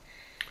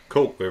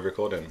Cool, we're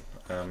recording.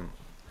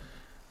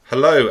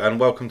 Hello and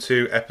welcome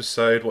to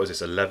episode,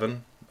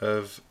 11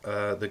 of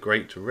The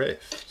Great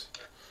Rift.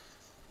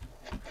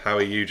 How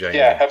are you, Jamie?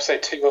 Yeah,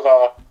 episode 2 of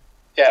our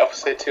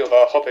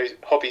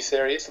hobby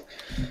series.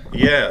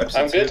 Yeah, episode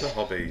I'm 2 good. of the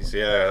hobbies.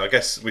 Yeah, I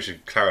guess we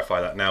should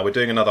clarify that now. We're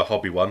doing another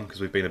hobby one because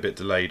we've been a bit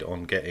delayed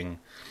on getting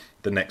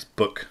the next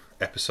book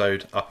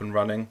episode up and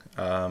running.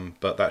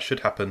 But that should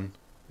happen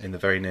in the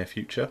very near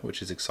future,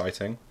 which is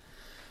exciting.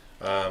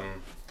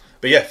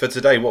 But yeah, for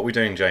today, what are we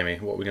doing, Jamie?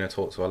 What are we going to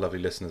talk to our lovely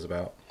listeners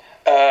about?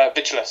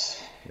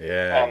 Vigilus.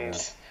 Yeah.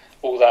 And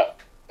all that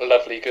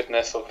lovely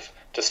goodness of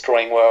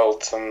destroying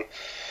worlds and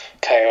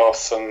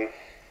chaos and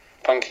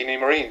funky new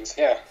marines.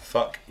 Yeah.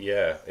 Fuck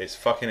yeah, it's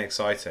fucking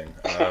exciting.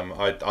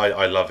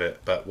 I love it,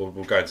 but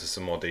we'll go into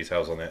some more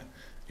details on it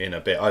in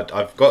a bit.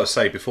 I've got to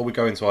say, before we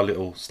go into our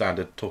little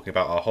standard talking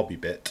about our hobby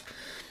bit,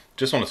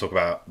 just want to talk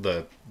about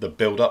the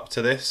build up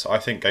to this. I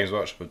think Games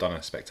Workshop have done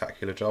a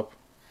spectacular job.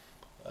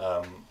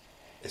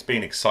 It's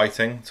been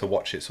exciting to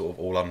watch it sort of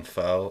all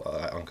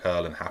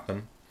uncurl and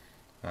happen.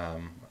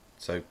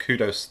 So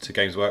kudos to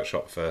Games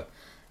Workshop for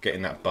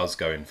getting that buzz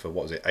going for,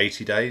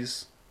 80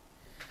 days?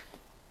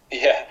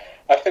 Yeah,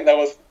 I think that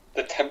was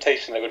the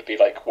temptation. It would be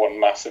like one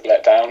massive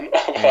letdown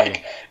of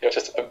like it was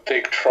just a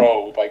big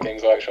troll by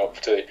Games Workshop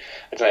to,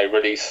 I don't know,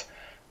 release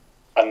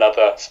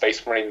another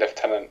Space Marine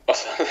Lieutenant or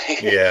something.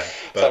 Yeah,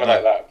 but something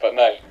like that. But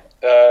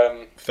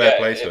no, fair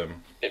play to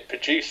him. It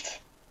produced,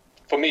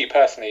 for me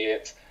personally,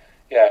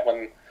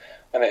 when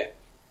it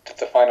did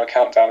the final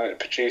countdown, it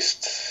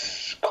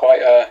produced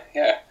quite a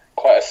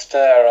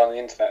stir on the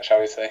internet, shall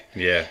we say?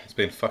 Yeah, it's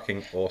been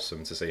fucking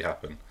awesome to see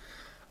happen.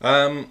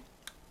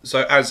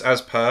 So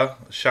as per,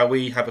 shall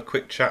we have a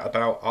quick chat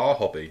about our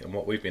hobby and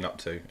what we've been up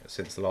to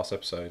since the last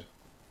episode?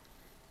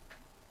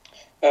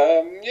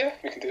 Yeah,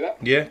 we can do that.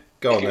 Yeah,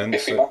 go on then.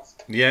 If we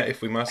must. Yeah,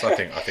 if we must. I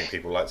think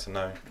people like to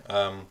know.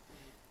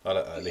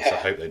 At least I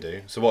hope they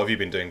do. So what have you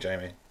been doing,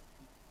 Jamie?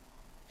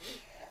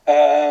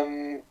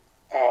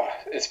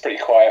 It's pretty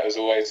quiet as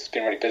always. It's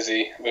been really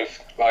busy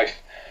with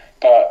life,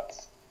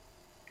 but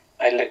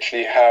I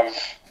literally have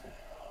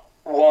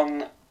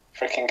one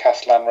freaking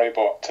Castellan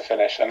robot to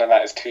finish, and then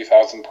that is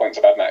 2,000 points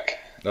of Admech.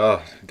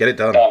 Oh, get it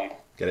done.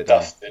 Get it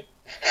Dusted.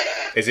 Done.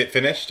 Is it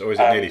finished or is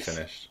it nearly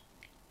finished?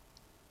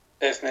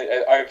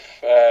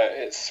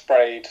 It's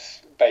sprayed,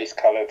 base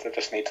coloured. I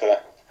just need to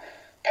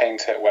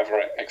paint it, weather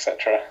it,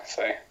 etc.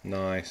 So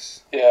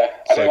nice. Yeah,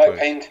 I So don't like close.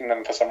 painting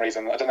them for some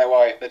reason. I don't know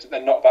why.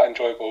 They're not that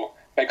enjoyable.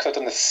 Maybe because I've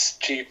done this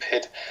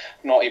stupid,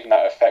 not even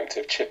that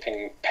effective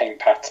chipping paint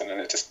pattern,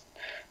 and it's just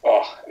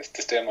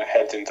doing my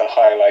head into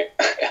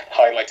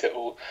highlight it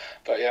all.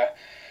 But yeah,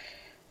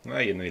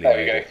 Well, you nearly there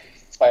we made go. it.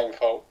 It's my own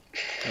fault.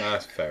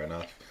 That's fair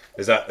enough.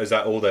 Is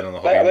that all then on the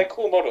hobby? They're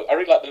cool models. I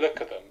really like the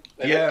look of them.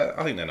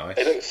 I think they're nice.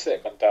 They look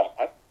sick on down.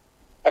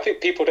 I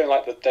think people don't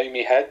like the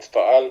domey heads,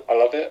 but I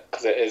love it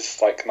because it is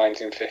like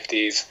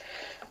 1950s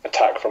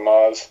Attack from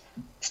Mars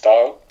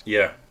style.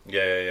 Yeah,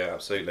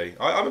 absolutely.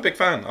 I'm a big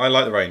fan. I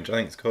like the range. I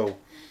think it's cool.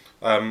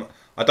 I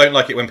don't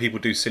like it when people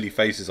do silly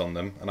faces on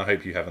them, and I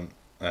hope you haven't.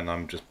 And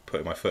I'm just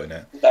putting my foot in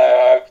it.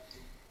 No,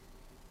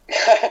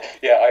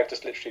 I've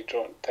just literally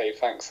drawn. Dave,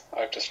 thanks.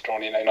 I've just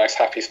drawn nice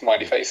happy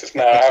smiley faces.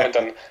 No, I haven't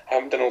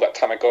done all that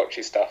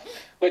Tamagotchi stuff,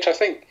 which I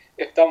think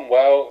if done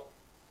well,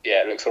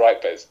 it looks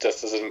alright, but it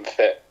just doesn't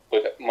fit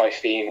with my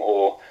theme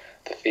or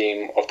the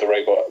theme of the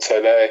robot.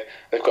 So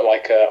they've got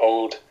like a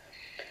old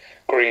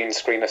green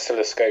screen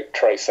oscilloscope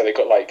trace. So they've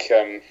got like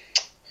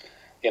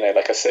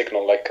like a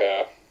signal, like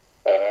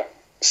a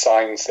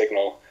sign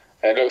signal,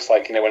 and it looks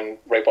like when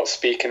robots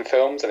speak in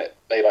films, and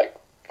they like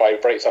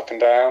vibrates up and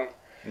down.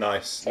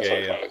 Nice. That's what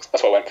it looks.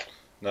 That's what I went for.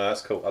 No,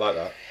 that's cool. I like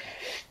that.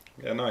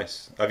 Yeah,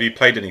 nice. Have you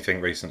played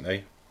anything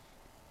recently?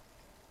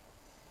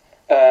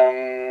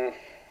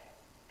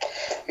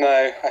 No,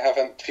 I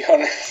haven't, to be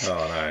honest.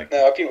 Oh no.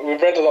 No,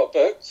 we've read a lot of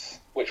books,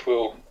 which we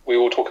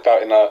will talk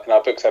about in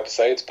our books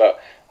episodes.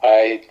 But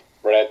I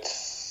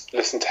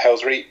listened to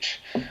Hell's Reach.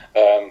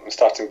 I'm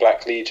starting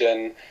Black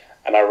Legion,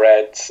 and I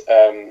read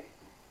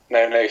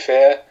No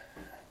Fear,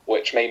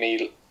 which made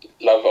me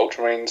love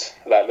Ultramarines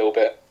that little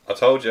bit. I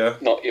told you.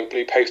 Not your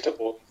blue poster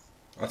boy.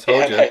 I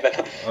told you.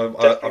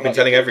 I've been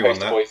telling everyone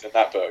that. Boys in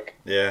that book.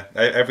 Yeah.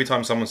 Every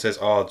time someone says,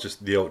 "Oh,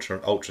 just the Ultra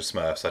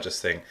Smurfs," I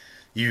just think,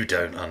 you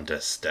don't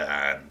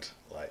understand.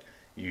 Like,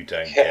 you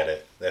don't get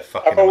it. They're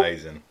fucking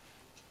amazing.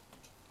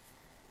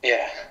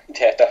 Yeah,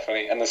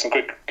 definitely. And there's some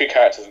good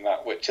characters in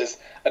that, which is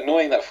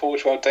annoying that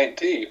Forge World don't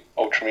do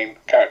Ultramarine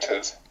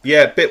characters.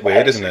 Yeah, a bit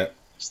weird, isn't it?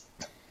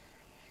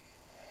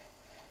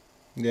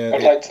 Yeah.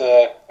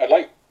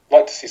 I'd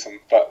like to see some,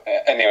 but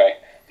anyway,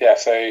 yeah.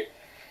 So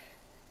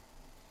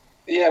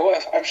yeah,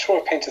 well, I'm sure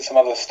I painted some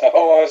other stuff.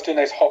 Oh, I was doing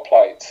those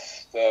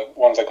hoplites, the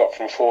ones I got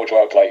from Forge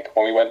World, like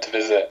when we went to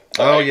visit.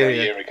 A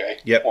year ago.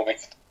 Yep.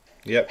 Almost.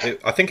 Yep.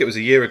 I think it was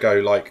a year ago,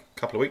 like a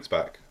couple of weeks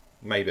back,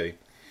 maybe.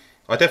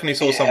 I definitely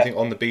saw something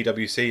on the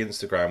BWC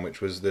Instagram, which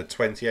was the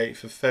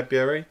 28th of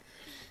February.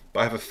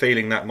 But I have a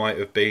feeling that might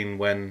have been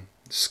when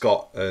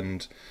Scott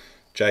and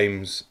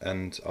James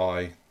and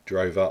I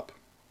drove up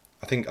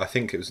I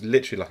think it was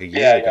literally like a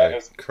Yeah, year yeah, ago.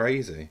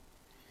 Crazy.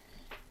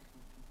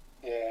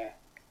 yeah.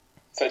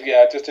 So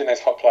yeah, just doing those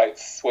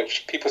hoplites,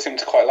 which people seem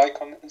to quite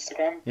like on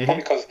Instagram,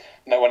 probably because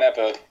no one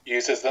ever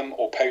uses them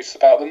or posts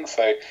about them.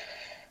 So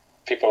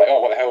people are like,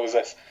 oh, what the hell was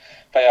this?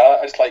 But yeah,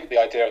 I just like the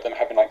idea of them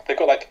having like they've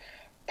got like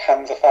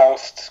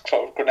Panzerfaust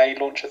sort of grenade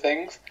launcher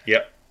things.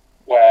 Yep.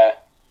 Where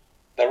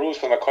the rules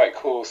for them are quite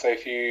cool. So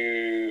if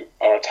you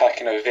are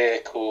attacking a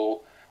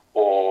vehicle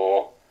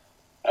or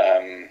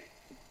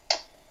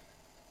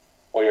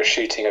you're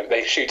shooting,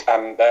 they shoot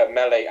and they're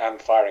melee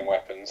and firing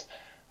weapons.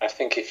 I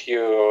think if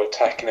you're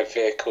attacking a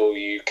vehicle,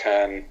 you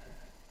can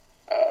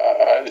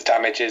the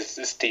damage is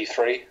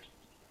D3.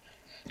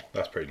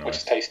 That's pretty nice. Which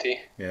is tasty.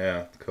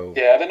 Yeah, cool.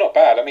 Yeah, they're not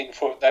bad. I mean,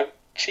 they're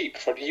cheap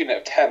for a unit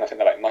of 10. I think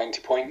they're like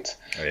 90 points.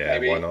 Oh, yeah,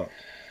 maybe. Why not?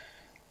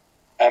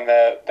 And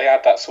they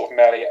add that sort of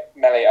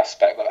melee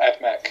aspect that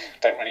EdMech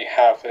don't really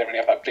have. They don't really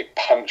have that big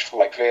punch for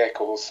like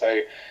vehicles. So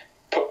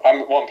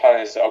one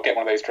plan is I'll get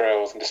one of those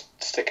drills and just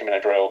stick him in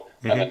a drill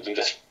and then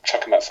just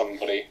chuck him at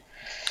somebody.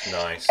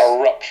 Nice.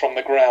 Erupt from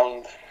the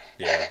ground.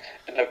 Yeah.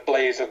 In a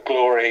blaze of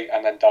glory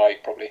and then die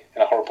probably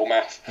in a horrible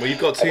mess. Well, you've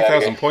got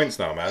 2,000 points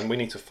now, man. We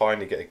need to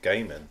finally get a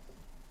game in.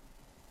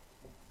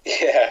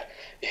 Yeah,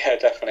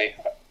 definitely.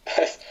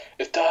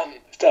 It's done.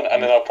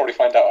 And then I'll probably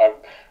find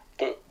out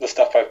the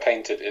stuff I've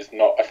painted is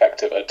not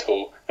effective at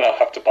all, and I'll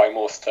have to buy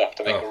more stuff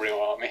to make a real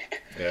army.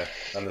 Yeah,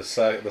 and the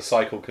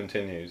cycle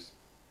continues.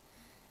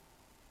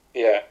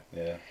 Yeah.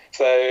 Yeah.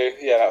 So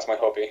yeah, that's my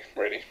hobby,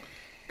 really.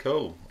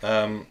 Cool.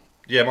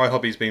 Yeah, my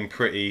hobby's been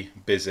pretty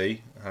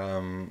busy.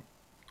 What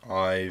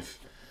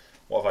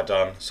have I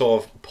done?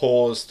 Sort of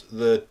paused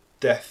the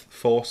Death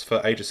Force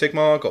for Age of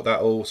Sigmar, got that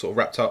all sort of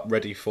wrapped up,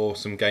 ready for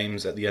some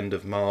games at the end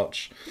of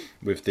March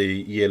with the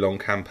year-long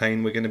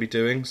campaign we're going to be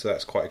doing, so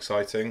that's quite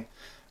exciting.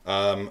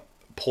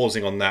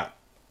 Pausing on that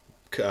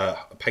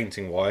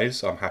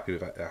painting-wise, I'm happy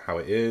with how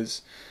it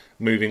is.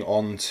 Moving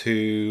on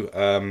to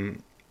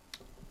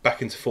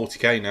back into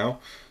 40k now,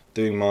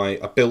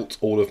 I built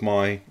all of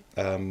my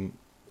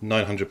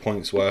 900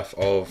 points worth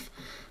of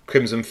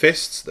Crimson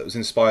Fists that was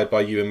inspired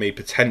by you and me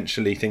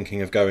potentially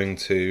thinking of going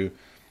to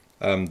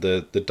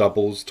the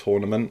doubles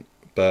tournament,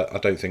 but I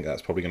don't think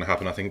that's probably going to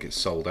happen. I think it's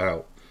sold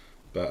out.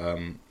 But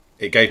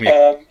it gave me.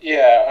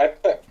 Yeah,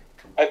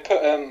 I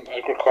put a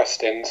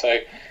request in, so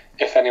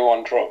if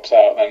anyone drops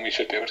out, then we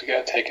should be able to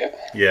get a ticket.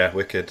 Yeah,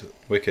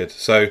 wicked.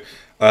 So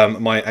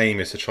my aim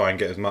is to try and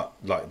get as much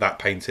like that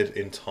painted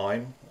in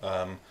time.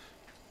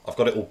 I've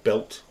got it all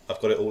built.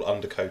 I've got it all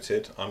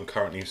undercoated. I'm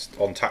currently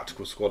on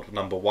Tactical Squad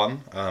number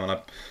 1, and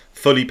I've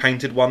fully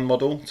painted one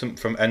model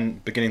from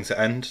beginning to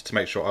end to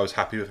make sure I was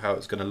happy with how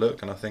it's going to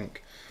look. And I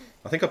think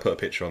I put a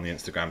picture on the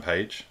Instagram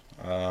page.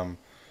 Yeah,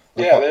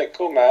 they look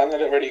cool, man. They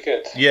look really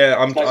good. Yeah,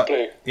 nice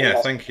blue. Yeah,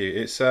 nice. Thank you.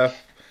 It's a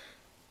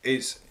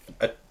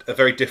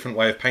very different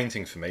way of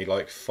painting for me,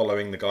 like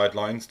following the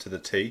guidelines to the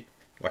T.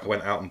 Like I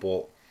went out and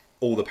bought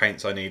all the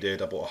paints I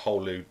needed. I bought a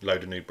whole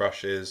load of new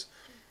brushes.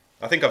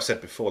 I think I've said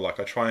before, like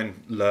I try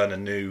and learn a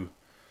new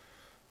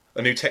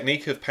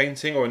technique of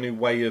painting or a new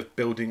way of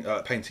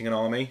painting an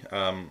army.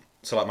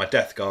 So like my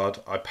Death Guard,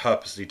 I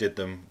purposely did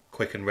them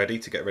quick and ready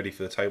to get ready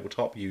for the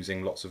tabletop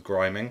using lots of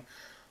griming.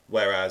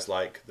 Whereas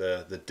like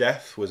the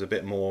Death was a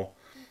bit more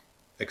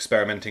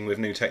experimenting with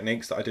new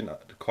techniques that I didn't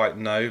quite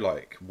know,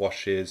 like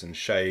washes and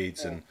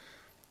shades. And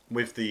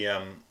with the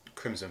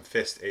Crimson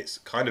Fist, it's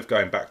kind of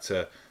going back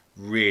to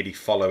really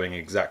following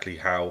exactly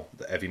how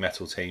the heavy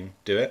metal team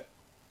do it.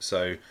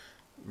 So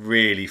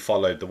really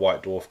followed the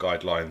White Dwarf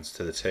guidelines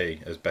to the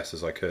T as best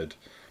as I could.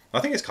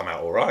 I think it's come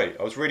out all right.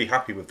 I was really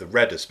happy with the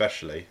red,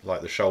 especially like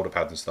the shoulder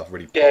pads and stuff.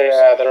 Really pops.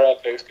 Yeah, the red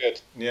looks good.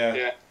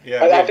 Yeah.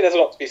 I think there's a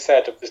lot to be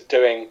said of just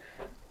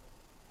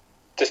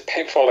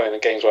following the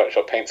Games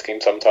Workshop paint scheme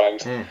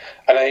sometimes. I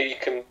know you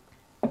can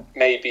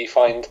maybe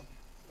find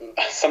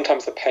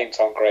sometimes the paints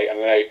aren't great. I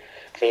know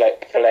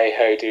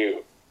Vallejo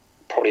do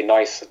probably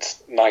nicer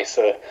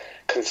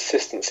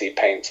consistency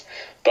paints,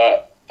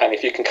 and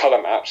if you can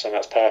colour match, then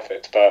that's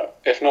perfect. But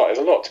if not, there's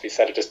a lot to be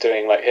said of just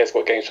doing like, here's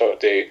what Games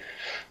Workshop do.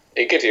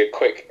 It gives you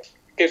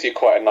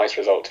quite a nice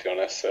result, to be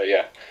honest. So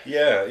yeah.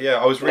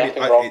 I was really.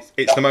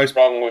 It's the most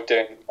wrong with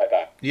doing like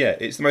that. Yeah,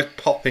 it's the most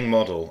popping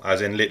model.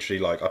 As in,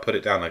 literally, like I put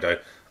it down, and I go,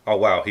 oh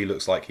wow, he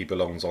looks like he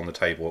belongs on the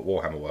table at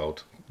Warhammer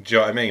World. Do you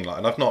know what I mean? Like,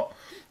 and I've not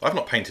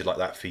painted like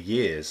that for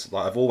years.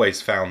 Like I've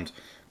always found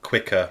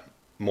quicker,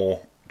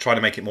 trying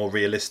to make it more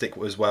realistic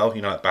as well.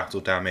 You know, like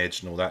battle damage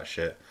and all that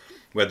shit.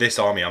 Where this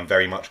army, I'm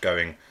very much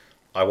going,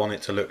 I want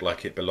it to look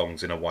like it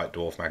belongs in a White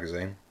Dwarf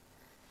magazine.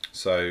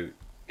 So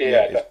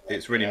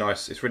it's really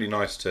nice. It's really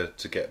nice to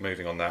get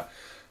moving on that.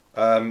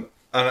 And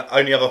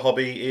only other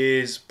hobby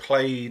is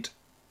played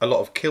a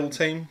lot of Kill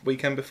Team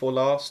weekend before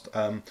last.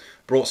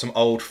 Brought some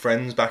old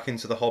friends back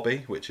into the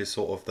hobby, which is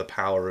sort of the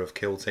power of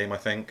Kill Team, I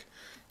think.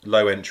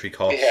 Low entry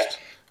cost.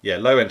 Yeah,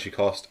 low entry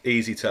cost,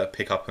 easy to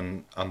pick up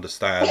and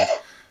understand.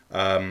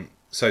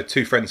 So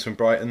 2 friends from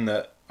Brighton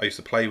that I used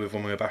to play with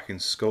when we were back in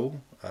school.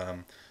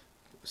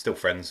 Still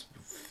friends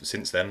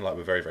since then, like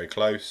we're very, very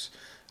close.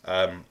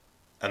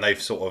 and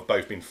they've sort of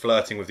both been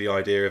flirting with the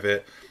idea of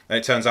it. And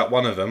it turns out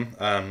one of them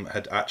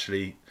had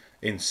actually,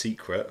 in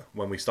secret,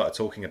 when we started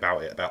talking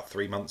about it about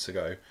 3 months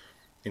ago,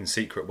 in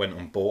secret went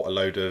and bought a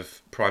load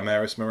of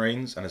Primaris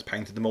Marines and has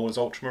painted them all as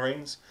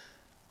Ultramarines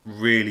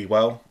really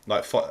well.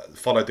 Like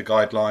followed the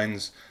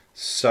guidelines.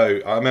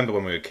 So I remember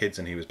when we were kids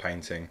and he was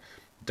painting,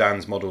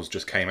 Dan's models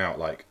just came out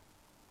like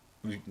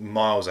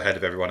miles ahead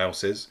of everyone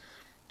else's.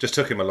 Just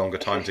took him a longer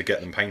time to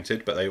get them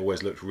painted, but they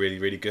always looked really,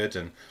 really good.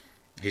 And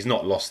he's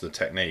not lost the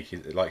technique.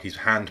 He's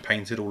hand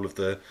painted all of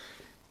the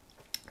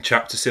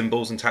chapter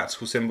symbols and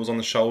tactical symbols on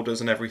the shoulders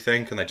and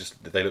everything, and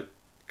they look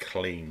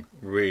clean,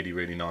 really,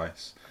 really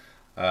nice.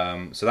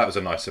 So that was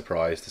a nice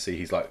surprise to see.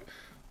 He's like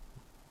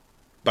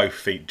both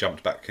feet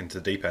jumped back into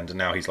the deep end, and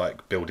now he's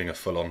like building a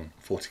full-on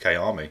 40k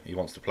army. He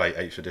wants to play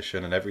 8th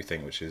edition and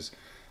everything, which is,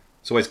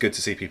 it's always good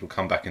to see people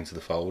come back into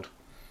the fold.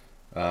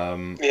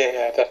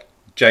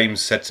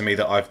 James said to me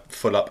that I've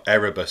full up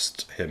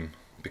Erebused him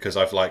because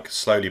I've like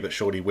slowly but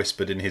surely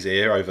whispered in his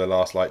ear over the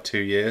last like 2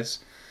 years,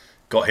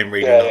 got him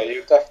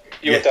reading.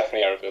 You were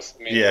definitely Erebus.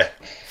 I mean,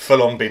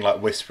 full on been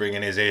like whispering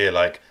in his ear,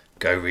 like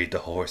go read the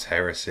Horus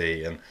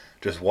Heresy, and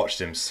just watched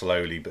him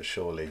slowly but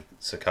surely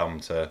succumb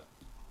to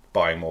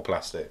buying more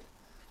plastic.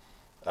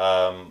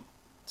 So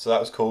that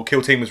was cool.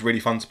 Kill Team was really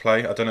fun to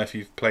play. I don't know if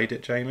you've played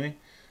it, Jamie,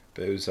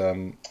 but it was.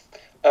 I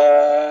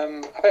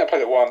think I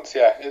played it once.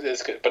 Yeah, it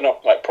is good, but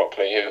not like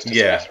properly. It was just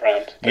mess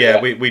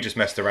around. We just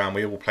messed around.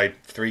 We all played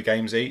 3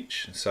 games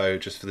each. So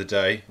just for the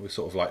day, we were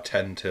sort of like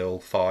 10 till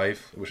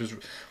 5, which was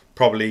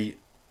probably.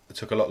 It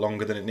took a lot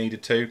longer than it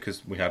needed to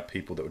because we had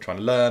people that were trying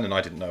to learn, and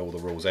I didn't know all the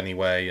rules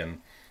anyway. And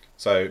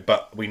so,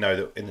 but we know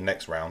that in the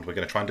next round we're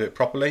going to try and do it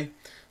properly,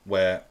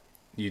 where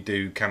you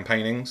do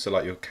campaigning, so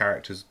like your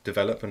characters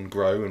develop and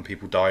grow, and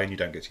people die and you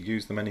don't get to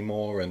use them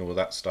anymore, and all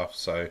that stuff.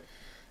 So,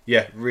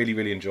 yeah, really,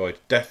 really enjoyed.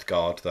 Death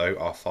Guard though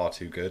are far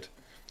too good,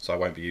 so I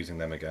won't be using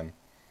them again.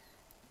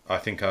 I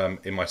think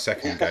in my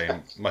second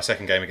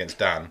game against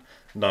Dan,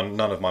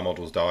 none of my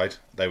models died.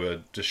 They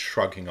were just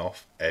shrugging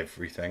off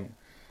everything.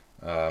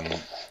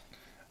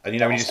 And you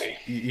know when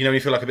you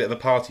feel like a bit of a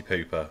party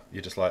pooper,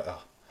 you're just like,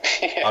 oh,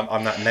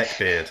 I'm that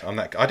neckbeard.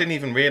 I didn't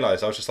even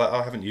realise. I was just like, oh,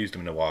 I haven't used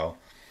them in a while.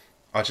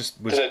 I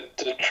just was.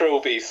 Did a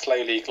trilby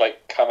slowly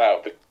like come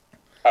out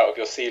of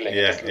your ceiling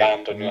and just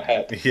land on your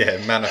head? Yeah,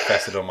 it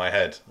manifested on my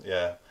head.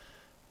 Yeah,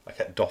 I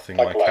kept doffing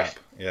my cap.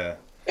 Yeah.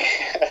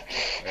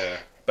 Yeah.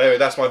 But anyway,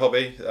 that's my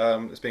hobby.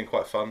 It's been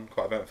quite fun,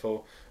 quite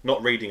eventful.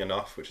 Not reading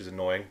enough, which is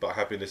annoying, but I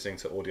have been listening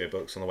to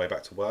audiobooks on the way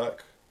back to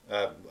work.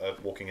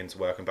 Walking into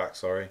work and back,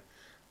 sorry.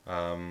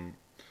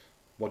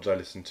 What did I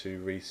listen to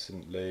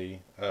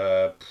recently?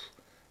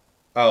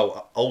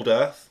 Old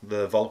Earth,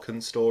 the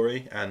Vulcan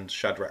story, and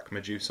Shadrach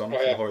Meduson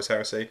from the Horus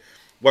Heresy.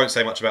 Won't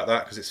say much about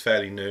that because it's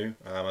fairly new.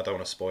 I don't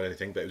want to spoil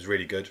anything, but it was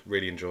really good,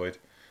 really enjoyed.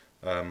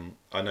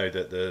 I know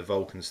that the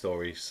Vulcan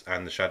stories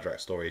and the Shadrach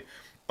story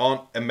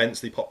aren't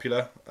immensely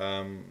popular.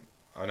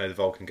 I know the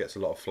Vulcan gets a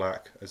lot of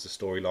flack as a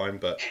storyline,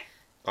 but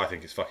I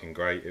think it's fucking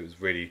great. It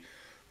was really,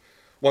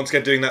 once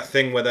again, doing that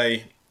thing where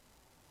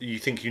you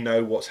think you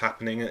know what's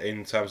happening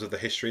in terms of the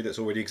history that's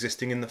already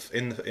existing in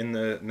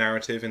the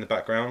narrative in the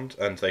background,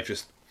 and they've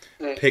just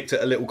picked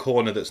at a little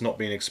corner that's not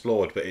being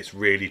explored, but it's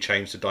really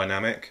changed the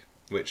dynamic,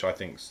 which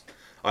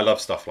I love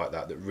stuff like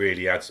that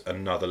really adds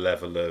another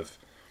level of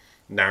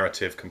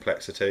narrative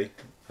complexity,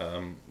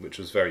 which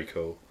was very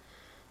cool.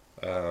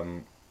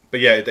 But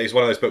yeah, it's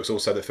one of those books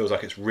also that feels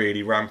like it's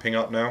really ramping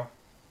up now.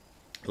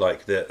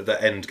 Like the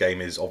end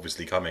game is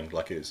obviously coming.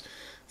 Like it's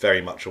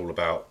very much all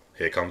about,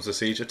 here comes the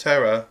Siege of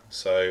Terror.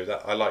 So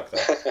that I like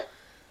that.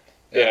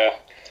 Yeah,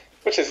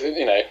 which is,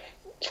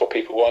 it's what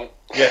people want.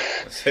 Yeah,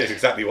 it's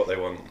exactly what they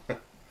want.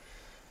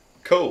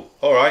 Cool.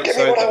 All right. Give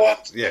me what I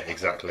want. Yeah,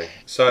 exactly.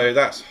 So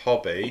that's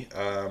hobby.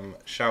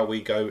 Shall we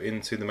go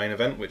into the main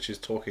event, which is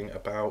talking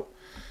about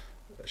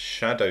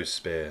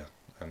Shadowspear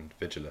and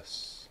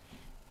Vigilus?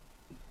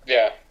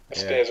 Yeah.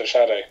 Spears of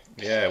Shadow.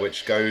 Yeah,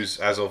 which goes,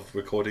 as of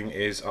recording,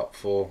 is up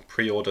for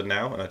pre-order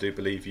now, and I do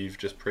believe you've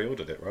just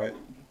pre-ordered it, right?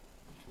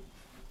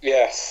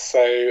 Yes,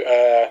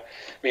 so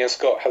me and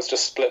Scott has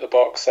just split the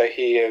box, so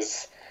he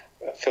is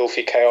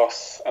Filthy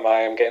Chaos, and I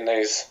am getting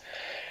those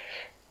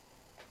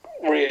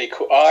really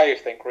cool,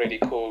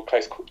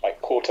 close,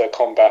 like quarter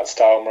combat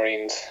style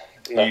Marines.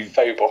 The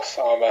Phobos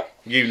armour.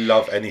 You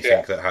love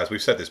anything that has,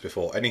 we've said this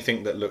before,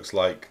 anything that looks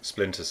like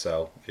Splinter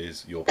Cell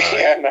is your bag.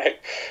 Yeah, no.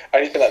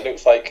 Anything that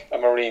looks like a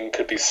Marine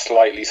could be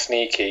slightly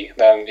sneaky,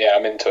 then yeah,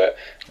 I'm into it.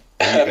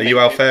 Are you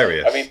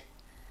Alfarius? I mean,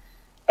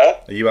 huh?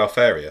 Are you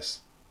Alfarius?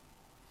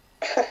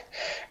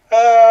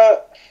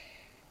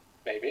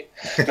 Maybe.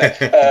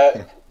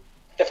 No,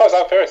 if I was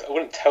Alfarius, I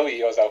wouldn't tell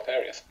you I was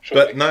Alfarius.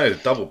 Surely. But no,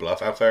 double bluff.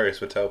 Alfarius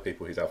would tell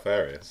people he's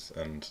Alfarius,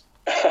 and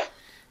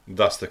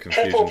thus the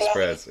confusion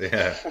spreads.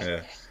 Yeah.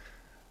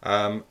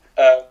 I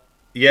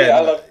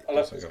love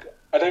this.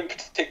 I don't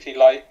particularly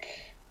like.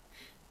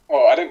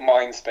 Well, I don't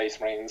mind Space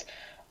Marines.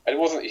 I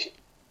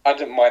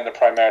didn't mind the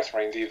Primaris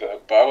Marines either,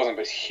 but I wasn't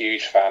a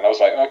huge fan. I was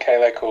like, okay,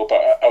 they're cool,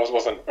 but I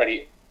wasn't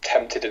really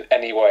tempted in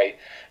any way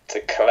to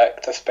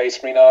collect a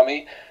Space Marine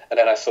army. And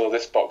then I saw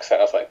this box set,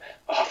 and I was like,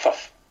 oh, for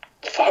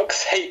fuck's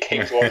sake,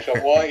 Games Workshop,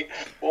 why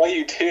are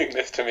you doing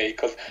this to me?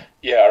 Because,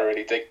 yeah, I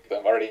really dig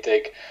them. I really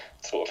dig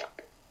sort of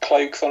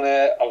cloaks on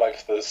it. I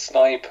like the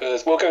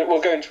snipers. We'll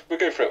go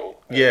through it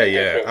all.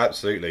 Yeah,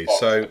 absolutely.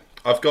 So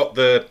I've got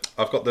the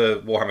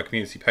Warhammer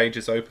community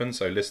pages open.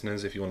 So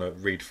listeners, if you want to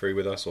read through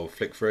with us or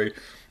flick through,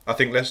 I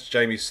think let's,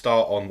 Jamie,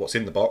 start on what's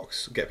in the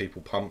box. Get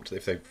people pumped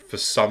if they for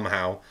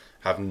somehow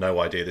have no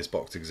idea this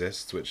box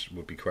exists, which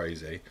would be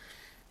crazy.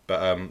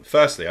 But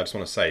firstly, I just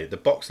want to say the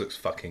box looks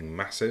fucking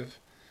massive.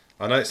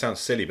 I know it sounds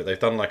silly, but they've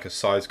done like a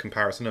size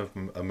comparison of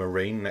a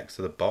Marine next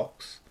to the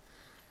box.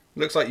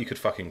 Looks like you could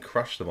fucking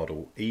crush the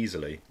model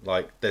easily.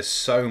 Like, there's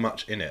so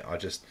much in it.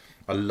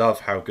 I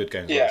love how good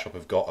Games Workshop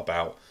have got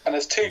about... And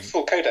there's 2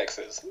 full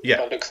codexes. Yeah.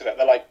 By the looks of it.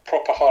 They're like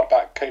proper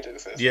hardback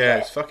codexes. Yeah,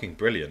 it's fucking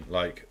brilliant.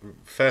 Like,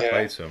 fair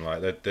play to them.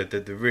 Like,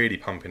 they're really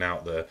pumping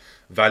out the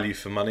value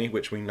for money,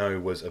 which we know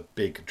was a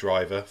big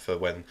driver for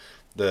when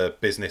the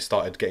business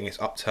started getting its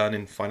upturn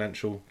in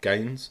financial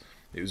gains.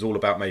 It was all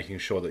about making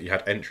sure that you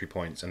had entry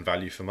points and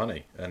value for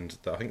money. And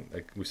I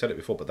think we've said it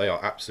before, but they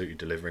are absolutely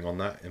delivering on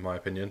that, in my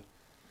opinion.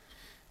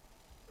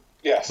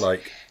 Yes,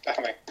 like,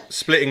 definitely.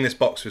 Splitting this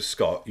box with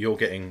Scott, you're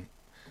getting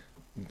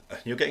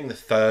the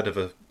third of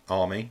an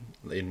army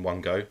in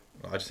one go.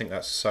 I just think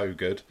that's so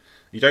good.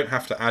 You don't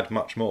have to add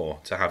much more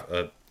to have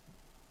a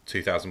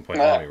 2,000 point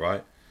army,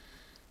 right?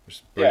 Which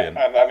is brilliant.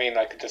 Yeah, and I mean,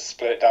 I could just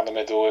split it down the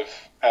middle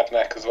with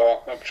Admech as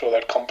well. I'm sure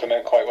they'd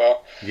complement quite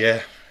well.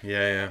 Yeah.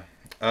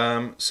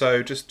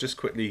 So just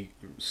quickly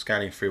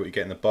scanning through what you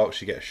get in the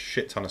box, you get a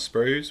shit ton of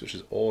sprues, which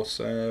is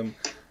awesome.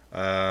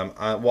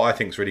 What I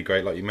think is really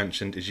great, like you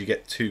mentioned, is you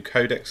get 2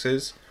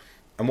 codexes,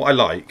 and what I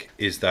like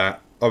is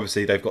that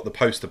obviously they've got the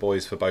poster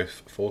boys for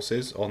both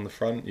forces on the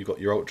front. You've got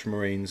your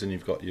Ultramarines and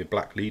you've got your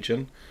Black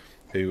Legion,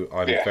 who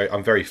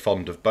I'm very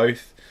fond of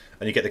both.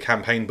 And you get the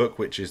campaign book,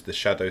 which is the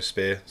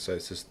Shadowspear. So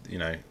it's just, you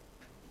know,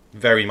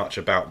 very much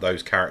about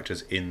those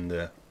characters in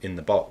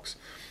the box.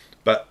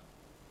 But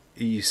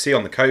you see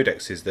on the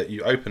codexes that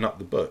you open up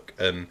the book,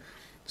 and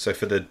so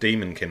for the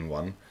Demonkin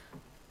one,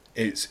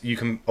 it's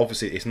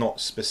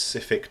not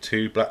specific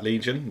to Black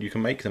Legion. You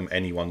can make them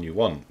any one you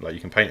want. Like, you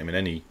can paint them in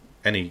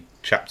any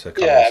chapter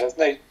colours.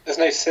 Yeah, there's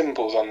no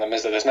symbols on them,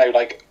 is there? There's no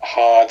like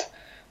hard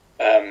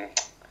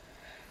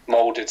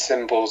moulded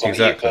symbols on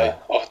either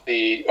of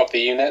the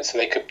units, so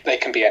they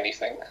can be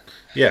anything.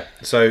 Yeah,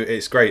 so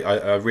it's great.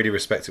 I really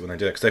respect it when they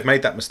do it, because they've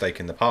made that mistake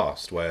in the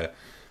past where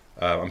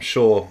I'm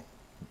sure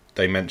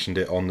they mentioned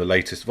it on the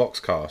latest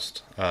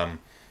Voxcast,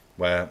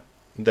 where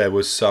there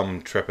was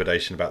some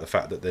trepidation about the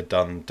fact that they'd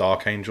done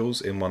Dark Angels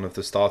in one of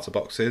the starter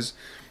boxes,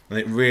 and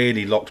it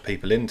really locked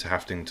people into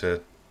having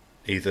to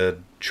either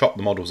chop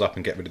the models up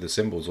and get rid of the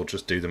symbols, or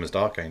just do them as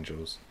Dark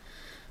Angels.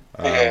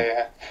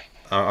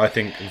 I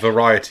think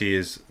variety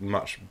is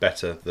much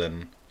better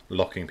than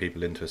locking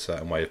people into a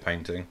certain way of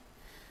painting.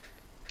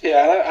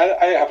 Yeah,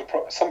 I have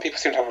some people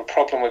seem to have a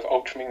problem with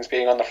Ultramarines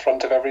being on the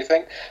front of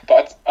everything,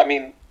 but I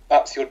mean,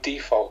 that's your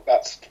default.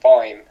 That's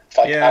fine. It's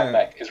like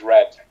Admech is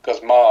red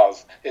because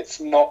Mars. It's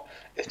not.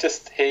 It's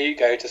just, here you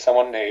go to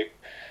someone new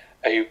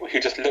who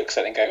just looks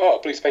at it and go,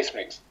 oh, Blue Space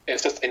Marines.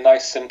 It's just a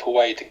nice, simple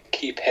way to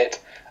keep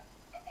it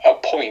a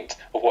point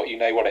of what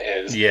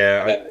it is.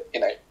 Yeah. And then, you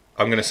know,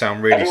 I'm going to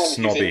sound really snobby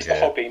here. Everyone who's into the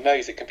hobby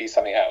knows it can be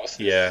something else.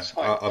 Yeah,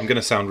 I'm going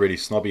to sound really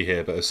snobby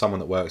here, but as someone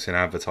that works in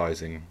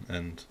advertising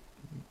and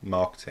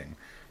marketing,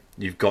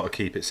 you've got to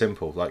keep it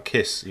simple. Like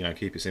KISS,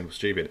 keep it simple,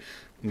 stupid.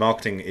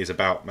 Marketing is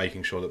about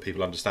making sure that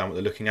people understand what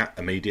they're looking at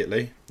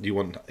immediately. You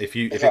want if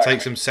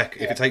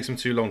it takes them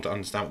too long to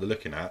understand what they're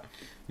looking at,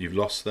 you've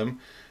lost them.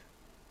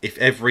 If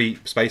every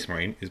Space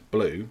Marine is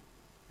blue,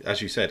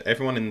 as you said,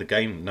 everyone in the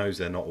game knows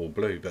they're not all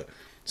blue, but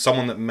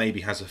someone that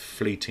maybe has a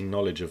fleeting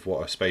knowledge of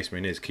what a Space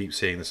Marine is keeps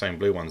seeing the same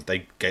blue ones.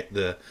 They get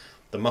the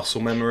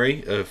muscle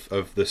memory of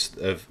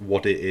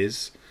what it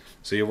is.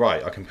 So you're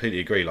right. I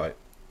completely agree. Like,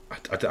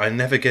 I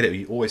never get it.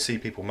 You always see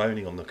people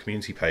moaning on the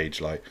community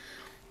page like,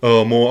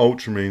 "Oh, more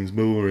Ultramarines,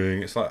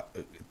 boring." It's like,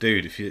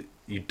 dude, if you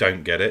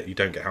don't get it, you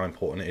don't get how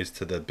important it is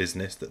to the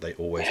business that they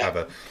always have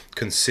a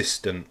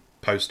consistent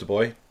poster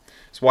boy.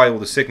 It's why all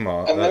the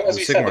Sigma,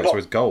 Sigma is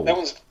always gold. No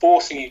one's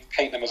forcing you to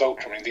paint them as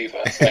Ultramarines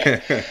either.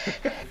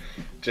 So.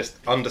 Just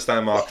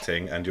understand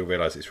marketing, and you'll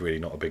realise it's really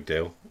not a big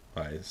deal.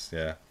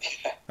 Yeah.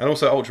 And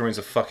also, Ultramarines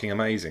are fucking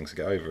amazing, so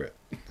get over it.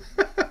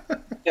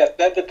 Get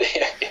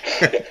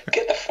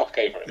the fuck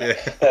over it.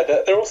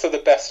 Yeah. They're also the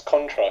best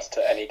contrast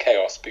to any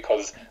Chaos,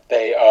 because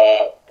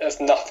there's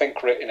nothing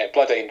written in it.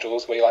 Blood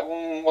Angels, where you're like,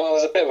 well,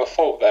 there's a bit of a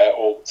fault there,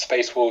 or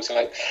Space Wolves,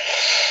 you're like,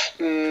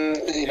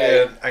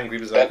 Angry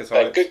Berserker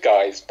they're good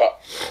guys, but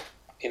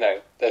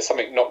there's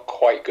something not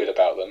quite good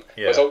about them.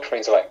 Yeah. Whereas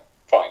Ultramarines are like,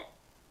 fine.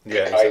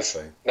 Good guys.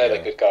 Exactly. No,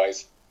 they're good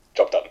guys.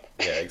 Job done.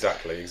 Yeah,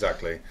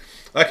 exactly.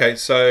 Okay,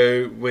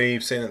 so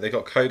we've seen that they've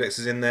got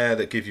codexes in there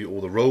that give you all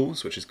the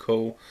rules, which is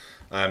cool.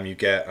 You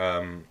get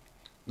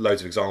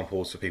loads of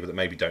examples for people that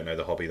maybe don't know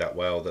the hobby that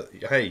well, that,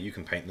 hey, you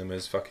can paint them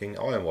as fucking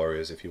Iron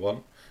Warriors if you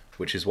want,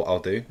 which is what I'll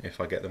do if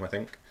I get them, I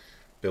think.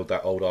 Build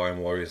that old Iron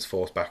Warriors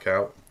force back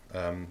out.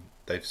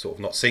 they've sort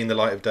of not seen the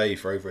light of day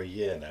for over a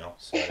year now.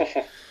 So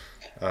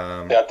they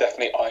are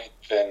definitely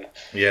in.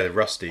 yeah, they're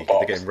rusty.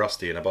 They're getting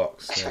rusty in a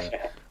box.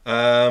 Yeah.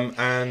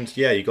 And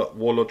yeah, you got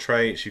warlord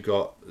traits. You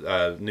got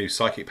new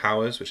psychic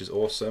powers, which is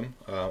awesome.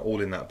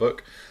 All in that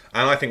book.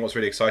 And I think what's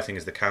really exciting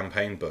is the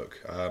campaign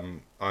book.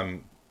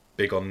 I'm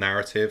big on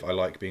narrative. I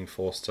like being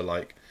forced to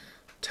like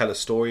tell a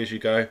story as you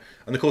go.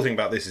 And the cool thing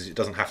about this is it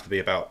doesn't have to be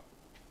about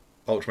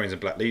Ultramarines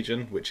and Black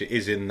Legion, which it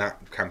is in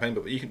that campaign.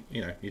 But you can,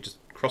 you just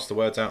cross the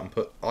words out and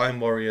put Iron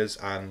Warriors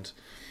and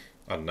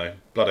I don't know,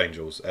 Blood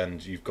Angels,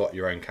 and you've got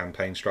your own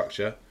campaign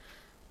structure,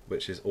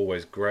 which is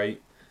always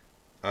great.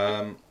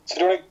 So do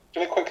you want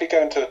to quickly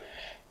go into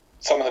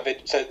some of the...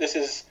 So this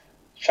is...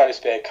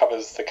 Shadowspear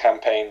covers the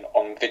campaign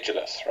on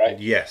Vigilus, right?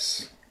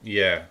 Yes.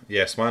 Yeah.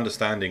 Yes. My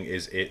understanding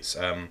is it's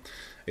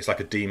like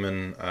a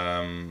demon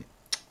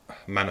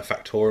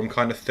manufactorum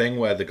kind of thing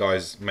where the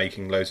guy's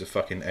making loads of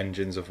fucking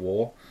engines of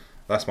war.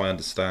 That's my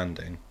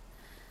understanding.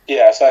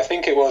 Yeah, so I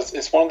think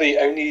it's one of the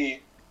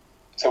only...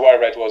 So what I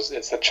read was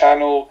it's a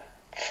channel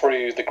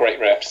through the Great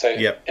Rift. So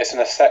It's in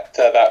a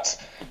sector that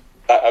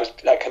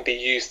can be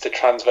used to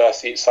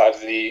transverse each side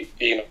of the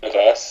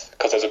universe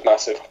because there's a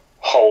massive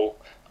hole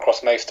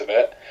across most of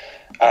it,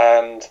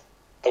 and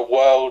the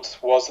world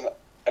was an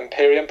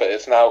Imperium, but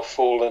it's now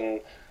fallen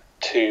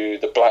to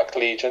the Black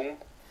Legion.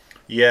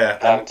 Yeah,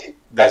 and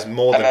there's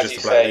more than just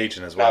the Black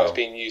Legion as well. Now it's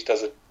being used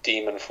as a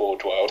Demon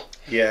Forge world.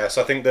 Yeah,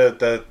 so I think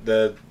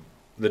the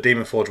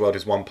Demon Forge world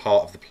is one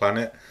part of the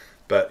planet,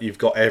 but you've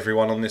got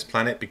everyone on this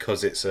planet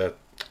because it's a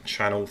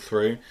channel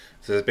through.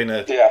 So there's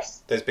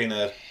been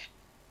a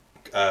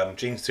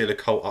Gene Stealer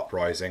cult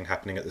uprising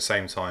happening at the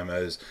same time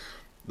as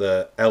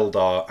the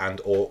Eldar and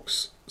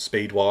Orcs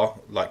speed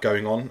war like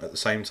going on at the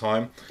same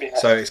time. Yeah.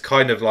 So it's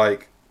kind of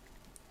like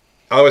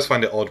I always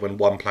find it odd when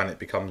one planet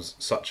becomes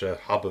such a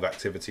hub of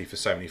activity for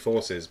so many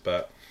forces,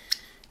 but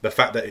the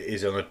fact that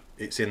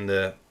it's in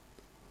the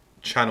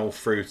channel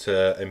through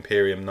to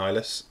Imperium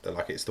Nihilus,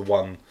 like it's the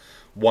one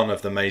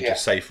of the major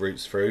safe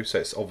routes through, so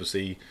it's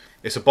obviously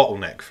it's a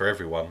bottleneck for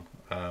everyone,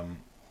 and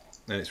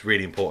it's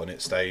really important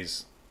it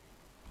stays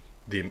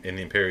in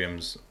the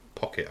Imperium's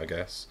pocket, I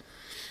guess,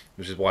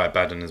 which is why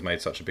Abaddon has made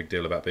such a big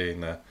deal about being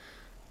there.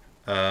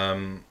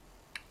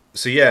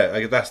 So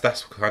yeah,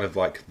 that's kind of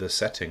like the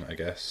setting, I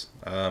guess.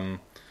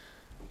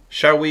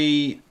 Shall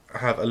we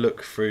have a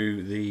look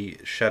through the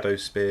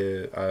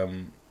Shadowspear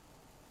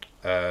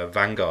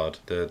Vanguard,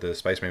 the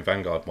Space Marine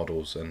Vanguard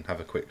models, and have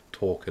a quick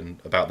talk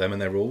about them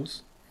and their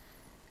rules?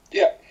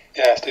 Yeah,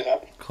 let's do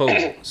that.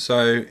 Cool.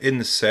 So in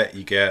the set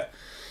you get,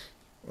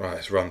 right,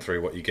 let's run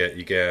through what you get.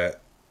 You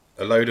get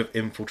a load of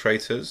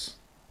infiltrators.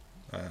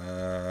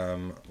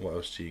 What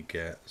else do you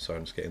get? Sorry,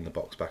 I'm just getting the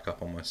box back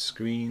up on my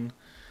screen.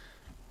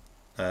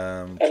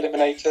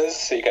 Eliminators.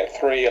 So you get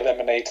 3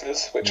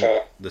 eliminators, which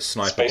are the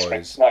sniper Space boys.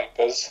 Marine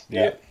snipers.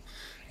 Yeah.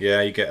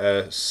 You get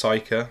a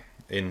Psyker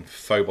in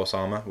Phobos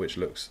armor, which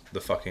looks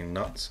the fucking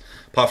nuts.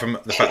 Apart from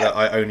the fact that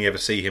I only ever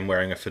see him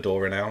wearing a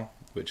fedora now,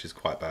 which is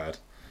quite bad.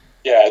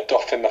 Yeah,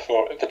 doffing the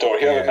fedora.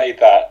 Whoever made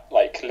that,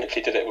 like,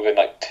 literally did it within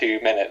like 2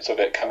 minutes of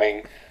it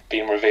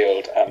being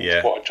revealed, and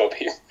what a job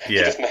he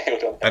just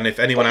nailed on. And if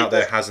anyone out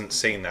there hasn't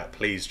seen that,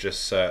 please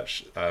just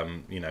search,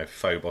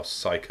 Phobos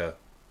Psyker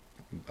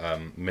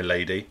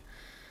Milady.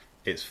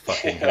 It's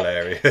fucking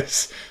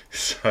hilarious.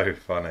 So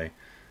funny,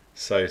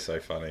 so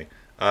funny.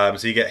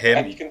 So you get him,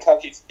 and you can tell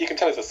he's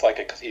a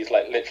psychic because he's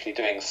like literally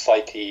doing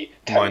psyche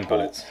mind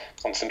bullets,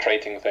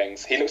 concentrating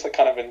things. He looks like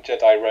kind of in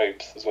Jedi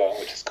robes as well,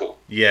 which is cool.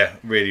 Yeah,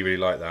 really, really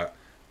like that.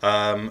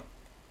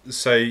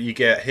 So you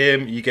get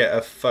him. You get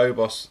a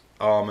Phobos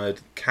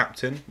armoured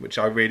captain, which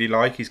I really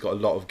like. He's got a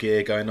lot of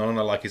gear going on.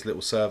 I like his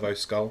little servo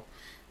skull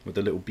with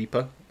the little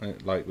beeper,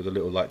 like with a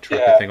little like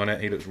tracker thing on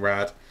it. He looks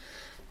rad.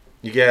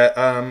 You get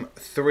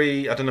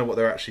 3, I don't know what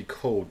they're actually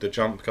called, the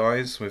jump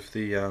guys with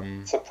the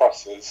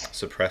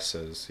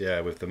suppressors, yeah,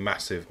 with the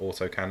massive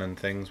autocannon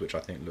things, which I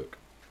think look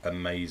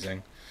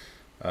amazing.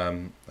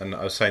 And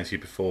I was saying to you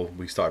before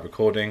we started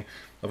recording,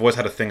 I've always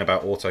had a thing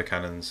about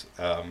autocannons,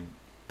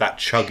 that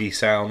chuggy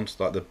sound,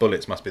 like the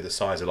bullets must be the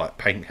size of like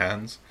paint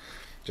cans,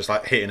 just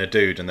like hitting a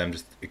dude and then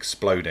just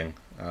exploding.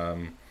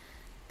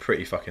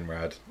 Pretty fucking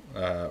rad.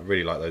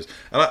 Really like those,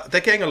 and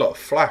they're getting a lot of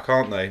flack,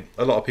 aren't they?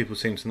 A lot of people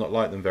seem to not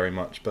like them very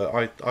much, but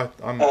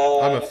I'm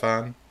a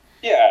fan.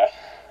 Yeah,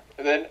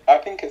 then I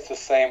think it's the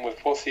same with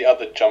what's the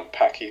other jump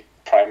packy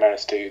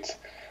Primaris dudes?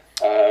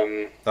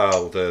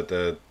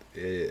 The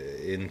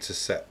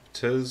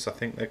interceptors, I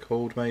think they're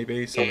called,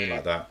 maybe something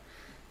like that.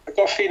 I've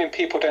got a feeling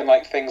people don't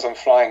like things on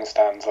flying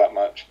stands that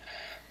much.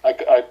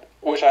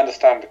 Which I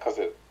understand because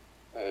it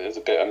is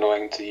a bit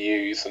annoying to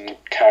use and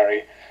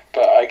carry.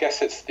 But I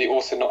guess it's the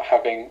also not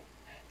having.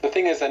 The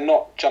thing is, they're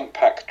not jump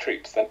pack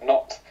troops. They're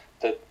not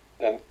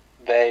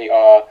they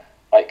are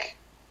like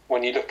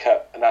when you look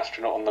at an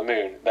astronaut on the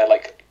moon. They're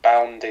like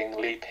bounding,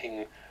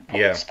 leaping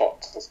from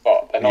spot to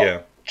spot. They're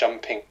not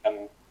jumping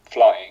and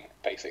flying,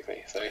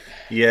 basically. So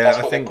that's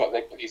what they've got.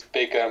 They've got these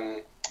big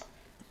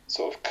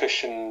sort of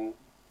cushion,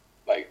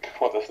 like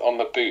on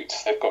the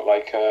boots. They've got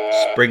like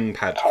spring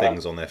pad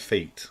things on their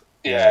feet.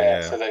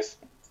 Yeah. So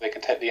they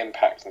can take the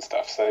impact and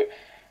stuff. So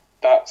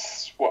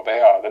that's what they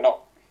are. They're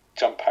not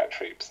jump pack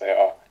troops. They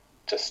are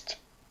just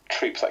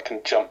troops that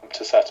can jump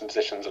to certain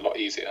positions a lot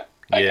easier,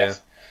 I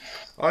guess.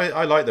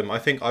 I like them. I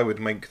think I would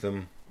make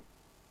them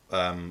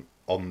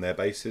on their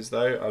bases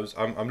though.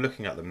 I'm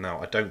looking at them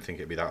now. I don't think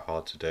it'd be that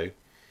hard to do.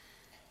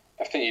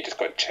 I think you just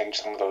got to change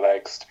some of the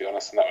legs, to be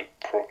honest, and that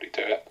would probably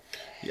do it.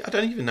 Yeah, I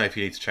don't even know if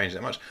you need to change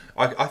that much.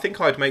 I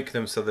think I'd make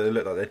them so they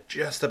look like they're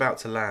just about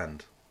to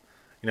land.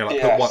 You know,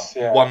 like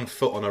put one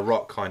foot on a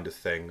rock kind of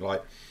thing.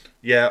 Like,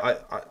 yeah,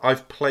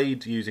 I've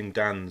played using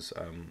Dan's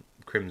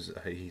Crimson.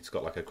 He's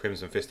got like a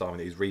Crimson Fist army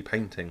that he's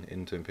repainting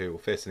into Imperial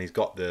Fist, and he's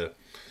got the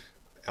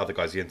other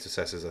guys, the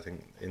Intercessors, I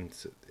think,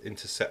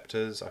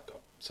 Interceptors.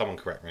 Someone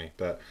correct me,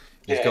 but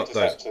he's got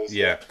those.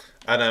 Yeah,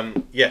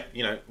 and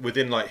you know,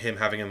 within like him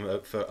having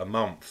them for a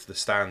month, the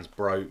stands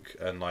broke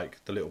and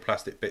like the little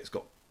plastic bits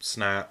got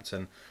snapped,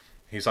 and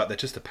he's like, they're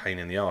just a pain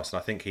in the arse, and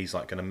I think he's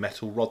like going to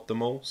metal rod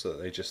them all so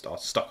that they just are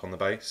stuck on the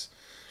base.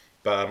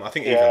 But I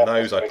think even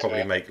those I'd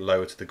probably make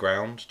lower to the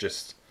ground.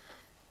 Just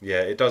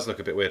it does look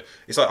a bit weird.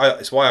 It's like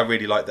it's why I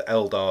really like the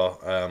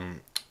Eldar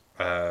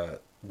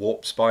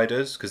warp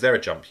spiders, because they're a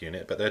jump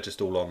unit, but they're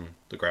just all on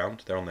the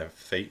ground. They're on their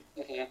feet.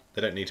 Mm-hmm.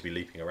 They don't need to be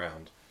leaping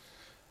around.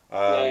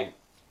 No.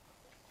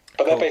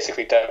 But they're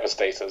basically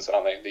devastators,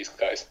 aren't they? These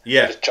guys.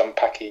 Yeah. They're just jump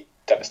packy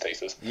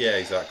devastators. Yeah,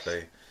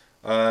 exactly.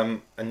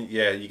 And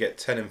you get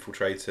 10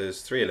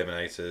 infiltrators, 3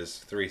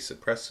 eliminators, 3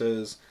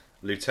 suppressors.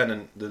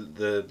 Lieutenant,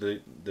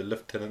 the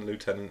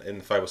lieutenant in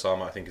the Phobos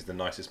armor, I think, is the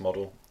nicest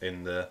model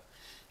in the.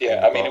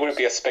 Yeah, I mean, it wouldn't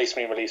be a Space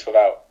Marine release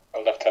without a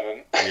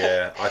lieutenant.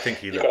 Yeah, I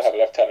think You've got to have a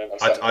lieutenant.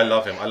 I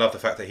love him. I love the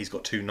fact that he's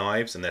got 2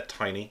 knives and they're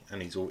tiny,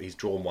 and he's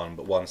drawn one,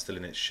 but one's still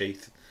in its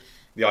sheath.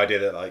 The idea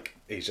that like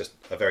he's just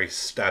a very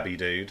stabby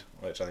dude,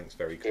 which I think is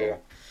very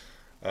cool.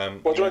 Yeah.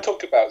 What do you want to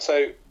talk about?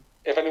 So,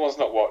 if anyone's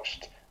not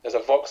watched, there's a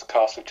Vox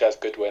cast with Jez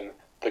Goodwin,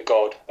 the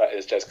god that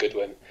is Jez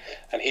Goodwin,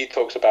 and he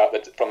talks about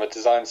from a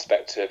design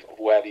perspective of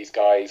where these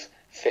guys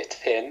fit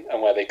in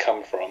and where they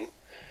come from.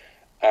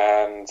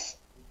 And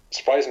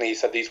surprisingly, he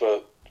said these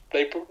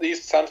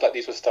sounds like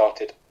these were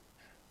started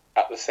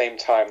at the same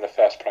time the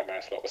first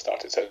Primaris lot was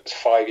started. So it was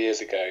 5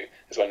 years ago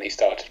is when he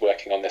started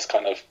working on this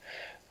kind of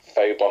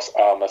Phobos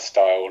armor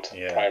styled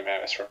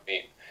Primaris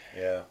Marine.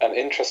 Yeah. And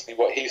interestingly,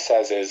 what he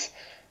says is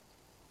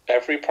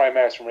every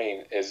Primaris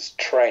Marine is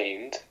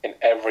trained in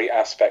every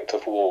aspect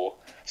of war.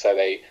 So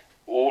they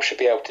all should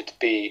be able to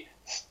be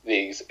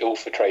these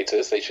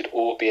infiltrators. They should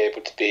all be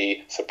able to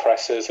be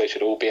suppressors. They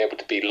should all be able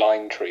to be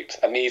line troops.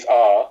 And these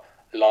are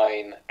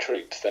line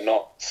troops. They're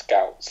not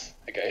scouts.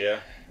 Okay. Yeah.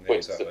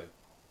 Which exactly.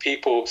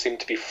 People seem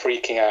to be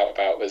freaking out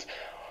about was,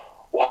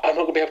 well, I'm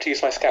not going to be able to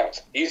use my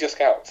scouts. Use your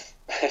scouts.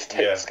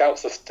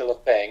 Scouts are still a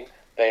thing.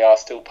 They are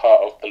still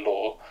part of the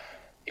law.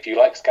 If you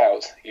like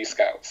scouts, use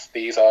scouts.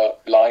 These are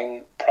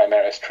line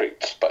Primaris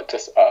troops, but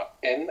just are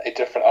in a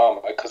different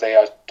armor because they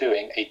are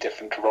doing a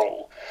different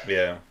role.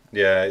 Yeah.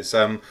 It's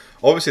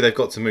obviously they've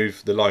got to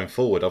move the line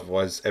forward,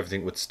 otherwise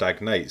everything would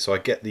stagnate. So I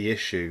get the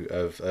issue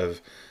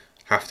of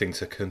having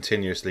to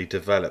continuously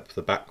develop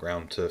the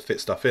background to fit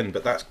stuff in,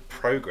 but that's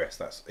progress.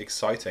 That's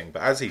exciting.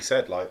 But as he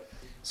said, like,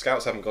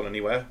 scouts haven't gone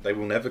anywhere. They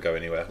will never go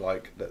anywhere.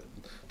 Like,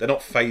 they're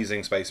not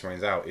phasing Space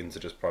Marines out into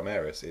just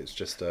Primaris. It's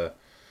just a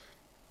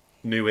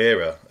new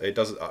era. It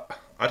doesn't.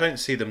 I don't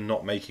see them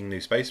not making new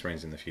Space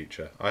Marines in the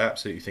future. I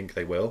absolutely think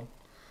they will.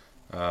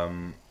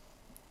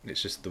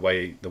 It's just the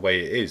way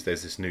it is.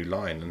 There's this new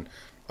line, and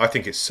I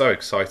think it's so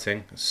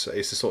exciting. It's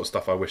the sort of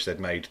stuff I wish they'd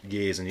made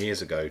years and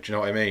years ago. Do you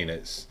know what I mean?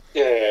 It's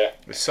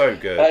so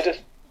good.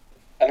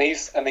 And he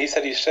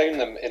said he's shown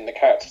them in the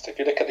characters. If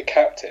you look at the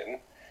captain,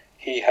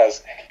 he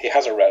has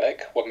a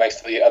relic, what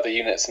most of the other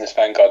units in his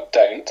vanguard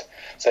don't.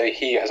 So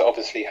he has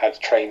obviously had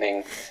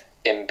training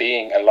in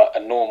being a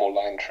normal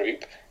line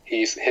troop.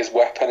 His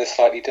weapon is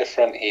slightly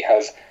different. He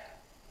has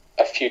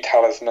a few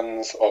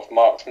talismans of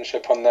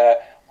marksmanship on there,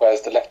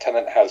 whereas the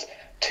lieutenant has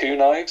 2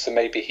 knives, so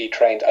maybe he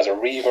trained as a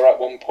reaver at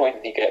one point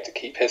and he get to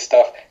keep his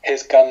stuff.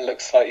 His gun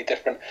looks slightly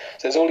different.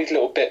 So there's all these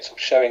little bits of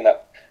showing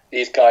that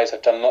these guys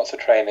have done lots of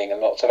training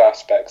and lots of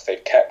aspects.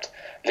 They've kept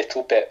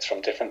little bits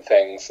from different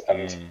things, and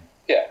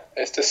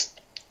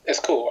it's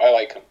cool. I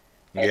like them.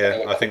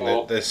 I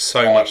think there's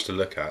so much to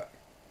look at.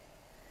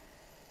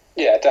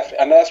 Yeah, definitely,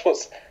 and that's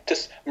what's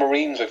just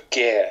Marines with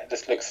gear.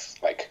 This looks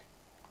like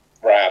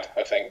rad.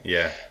 I think.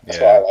 That's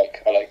what I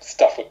like. I like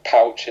stuff with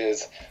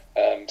pouches,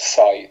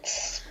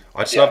 sights.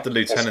 I just love the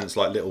lieutenant's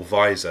like little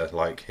visor,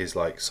 like his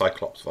like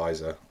Cyclops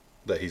visor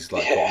that he's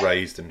like got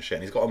raised and shit.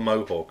 And he's got a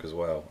mohawk as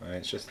well, and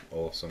it's just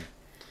awesome.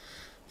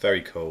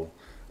 Very cool.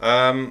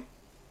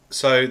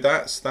 So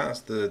that's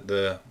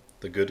the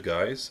good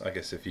guys, I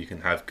guess, if you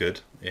can have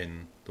good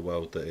in the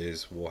world that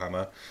is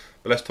Warhammer.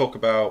 But let's talk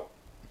about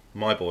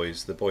my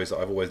boys, the boys that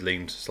I've always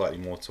leaned slightly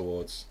more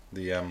towards,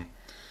 the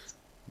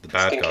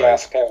bad Stinky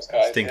guys. Chaos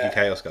guys. Stinky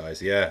Chaos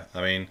guys, yeah.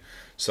 I mean,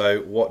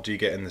 so what do you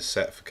get in the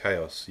set for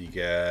Chaos? You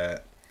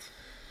get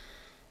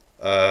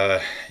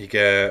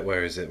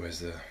where is it? Where's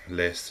the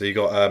list? So you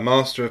got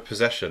Master of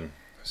Possession.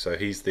 So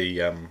he's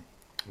the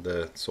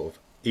the sort of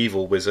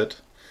evil wizard.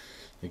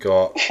 You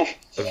got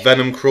a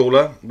Venom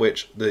Crawler,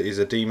 which is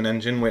a demon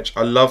engine. Which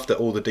I love that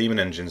all the demon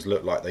engines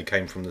look like they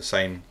came from the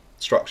same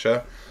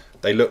structure.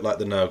 They look like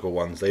the Nurgle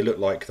ones. They look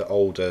like the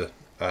older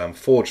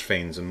Forge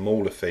Fiends and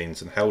Mauler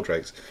Fiends and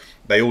Helldrakes.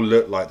 They all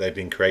look like they've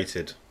been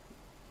created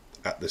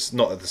at this,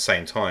 not at the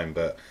same time,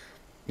 but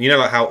you know,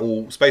 like how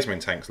all Space Marine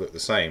tanks look the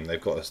same. They've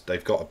got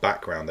a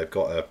background. They've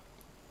got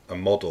a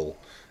model.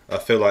 I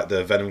feel like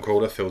the Venom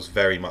Crawler feels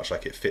very much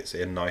like it fits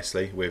in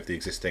nicely with the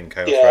existing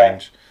Chaos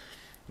range.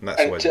 And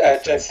that's always a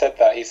good thing. Jed said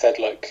that. He said,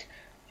 look,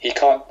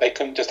 they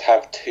couldn't just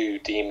have two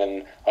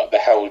demon, the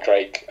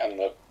Helldrake and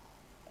the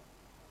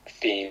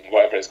Fiend,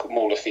 whatever it's called,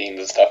 Mauler Fiends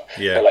and stuff.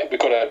 Yeah. They're like, we've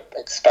got to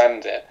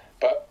expand it,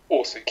 but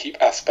also keep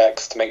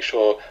aspects to make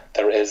sure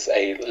there is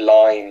a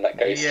line that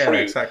goes through.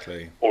 Yeah,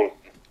 exactly. All of them.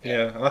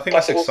 Yeah, and I think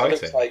Plus,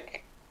 that's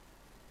exciting.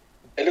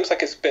 It looks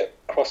like it's a bit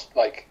cross.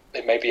 Like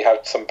they maybe have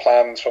some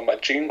plans from a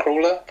Dune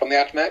Crawler from the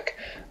Admech,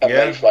 and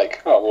they've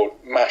we'll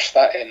mash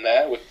that in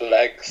there with the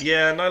legs.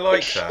 Yeah, and I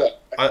like that.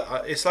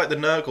 It's like the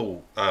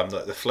Nurgle,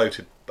 like the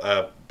floated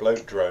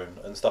bloat drone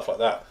and stuff like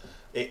that.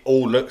 It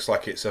all looks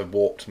like it's a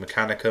warped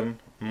Mechanicum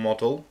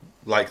model.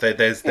 Like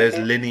there's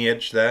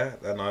lineage there,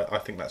 and I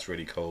think that's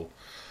really cool.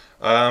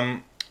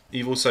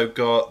 You've also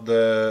got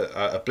the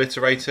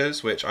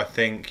Obliterators, which I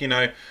think,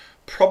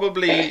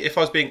 probably, if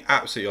I was being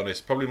absolutely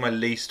honest, probably my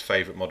least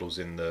favourite models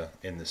in the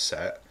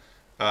set.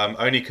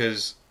 Only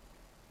because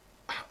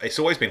it's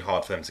always been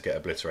hard for them to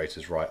get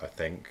Obliterators right, I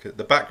think.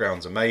 The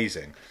background's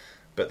amazing,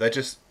 but they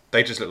just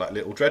look like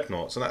little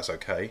dreadnoughts, and that's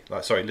okay.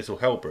 Little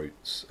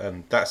Hellbrutes,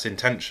 and that's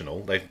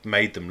intentional. They've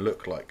made them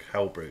look like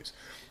Hellbrutes.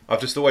 I've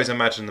just always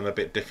imagined them a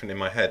bit different in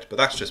my head, but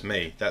that's just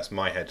me. That's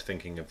my head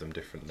thinking of them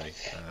differently.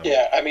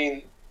 Yeah, I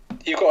mean,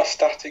 you've got a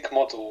static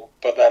model,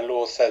 but their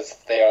lore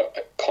says they are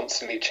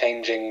constantly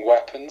changing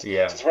weapons.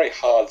 Yeah. So it's a very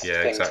hard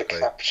thing to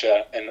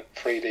capture in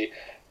 3D.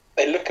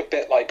 They look a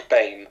bit like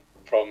Bane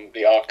from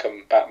the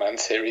Arkham Batman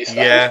series.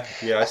 Yeah,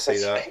 I see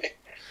that.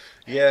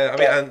 Yeah, I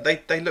mean, and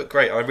they look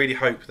great. I really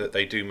hope that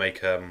they do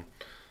make,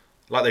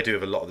 like they do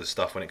with a lot of the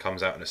stuff when it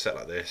comes out in a set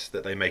like this,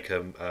 that they make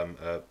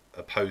a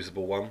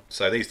posable one.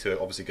 So these two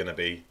are obviously going to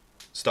be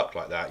stuck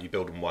like that. You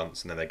build them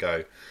once and then they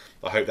go.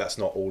 I hope that's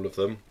not all of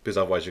them, because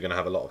otherwise you're going to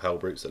have a lot of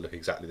Hellbrutes that look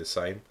exactly the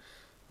same.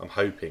 I'm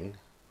hoping.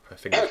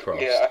 Fingers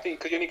crossed. Yeah, I think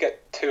because you only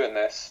get 2 in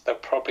this, they'll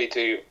probably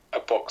do a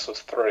box of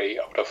 3,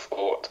 I would have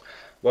thought.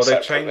 Well,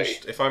 they've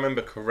changed, if I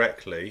remember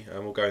correctly,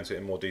 and we'll go into it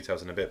in more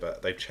details in a bit,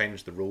 but they've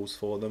changed the rules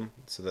for them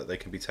so that they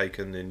can be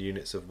taken in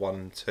units of 1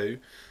 and 2.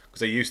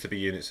 Because they used to be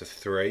units of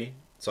 3,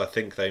 so I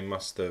think they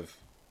must have,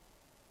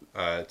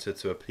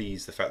 to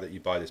appease the fact that you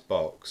buy this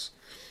box,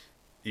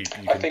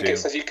 I think it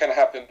says you can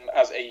have them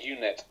as a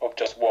unit of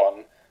just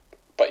 1,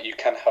 but you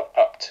can have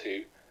up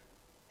to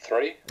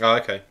 3. Oh,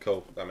 okay,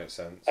 cool. That makes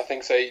sense. I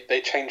think so.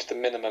 They changed the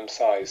minimum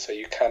size, so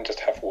you can just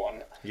have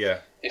 1.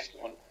 Yeah. If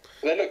you want.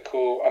 But they look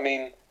cool. I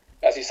mean,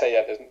 as you say,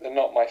 they're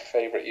not my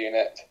favourite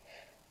unit.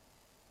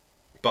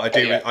 But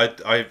I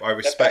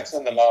respect. They're better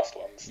than the last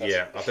ones.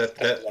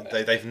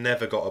 They've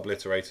never got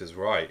Obliterators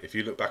right. If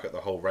you look back at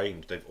the whole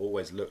range, they've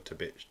always looked a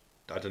bit,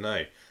 I don't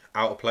know,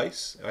 out of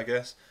place, I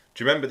guess.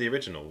 Do you remember the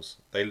originals?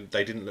 They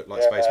didn't look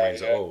like Space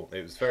Marines at all.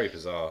 It was very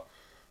bizarre.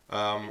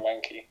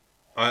 Wanky.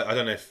 I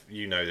don't know if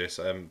you know this,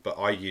 but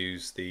I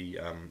use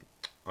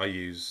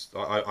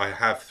I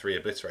have 3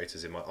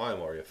 Obliterators in my Iron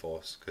Warrior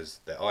force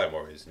because they're Iron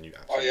Warriors and you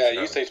absolutely. Oh yeah,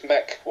 you use those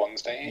mech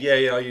ones, don't you?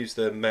 Yeah, I use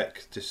the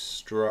mech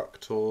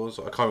Destructors.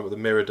 I can't remember the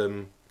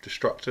Mirrodin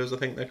Destructors, I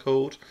think they're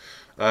called.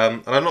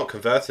 And I'm not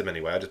converted them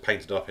anyway. I just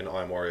painted them up in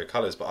Iron Warrior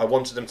colours, but I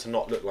wanted them to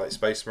not look like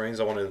Space Marines.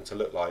 I wanted them to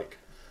look like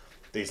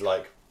these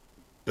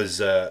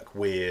berserk,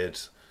 weird,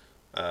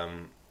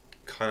 kind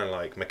of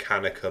like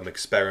Mechanicum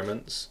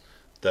experiments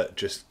that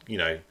just,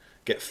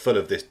 get full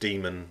of this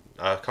demon.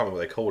 I can't remember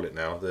what they call it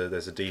now.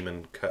 There's a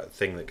demon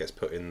thing that gets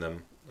put in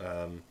them,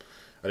 and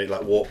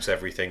it warps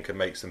everything and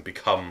makes them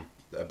become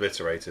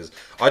Obliterators.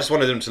 I just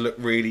wanted them to look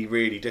really,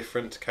 really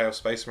different to Chaos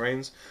Space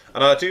Marines,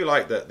 and I do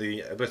like that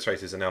the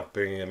Obliterators are now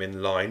bringing them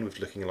in line with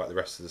looking like the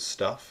rest of the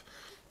stuff.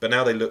 But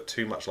now they look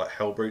too much like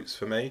Hellbrutes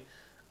for me.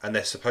 And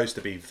they're supposed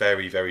to be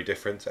very, very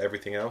different to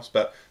everything else,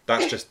 but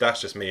that's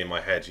just me in my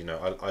head.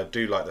 I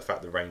do like the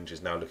fact the range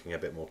is now looking a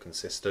bit more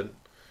consistent.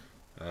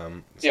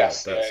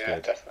 Yes, that's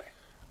good. Definitely.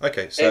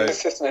 Okay, so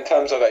consistent in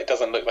terms of that, it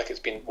doesn't look like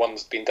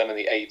one's been done in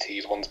the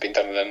 80s, one's been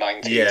done in the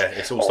 90s. Yeah,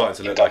 it's all starting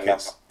to look like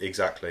it's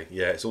exactly.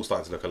 Yeah, it's all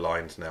starting to look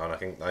aligned now, and I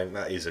think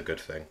that is a good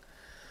thing.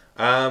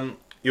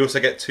 You also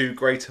get 2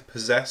 Greater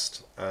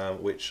Possessed,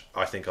 which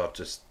I think are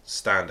just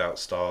standout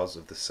stars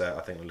of the set.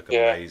 I think they look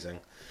amazing.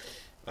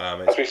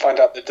 As we find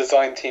out, the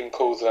design team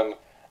calls them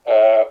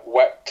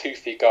wet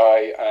toothy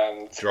guy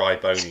and dry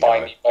bony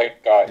spiny guy. Bone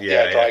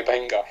guy. Dry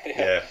bone guy.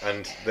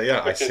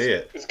 I see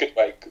it. It's a good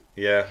way.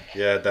 Yeah,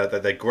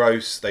 they're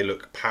gross. They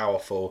look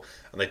powerful,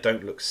 and they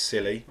don't look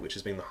silly, which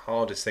has been the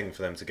hardest thing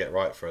for them to get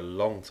right for a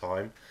long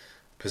time.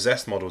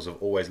 Possessed models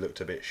have always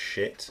looked a bit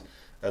shit,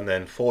 and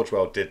then Forge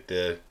World did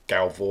the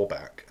Gal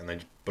Vorbak, and they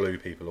blew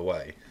people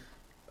away.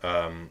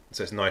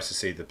 So it's nice to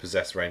see the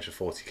possessed range of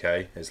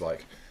 40k is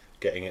like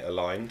getting it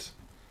aligned.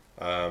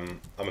 I'm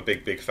a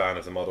big fan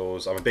of the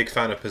models. I'm a big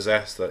fan of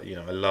possessed. That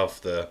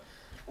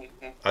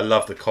I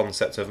love the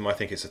concept of them. I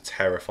think it's a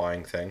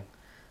terrifying thing.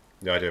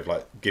 The idea of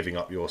like giving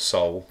up your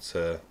soul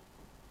to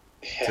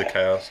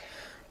chaos.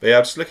 But yeah,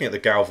 I'm just looking at the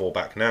Galvor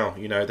back now.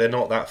 They're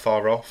not that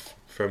far off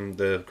from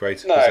the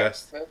greater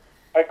possessed.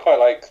 I quite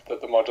like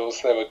the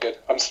models. They were good.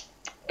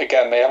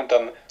 Again, they haven't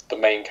done the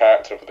main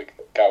character of the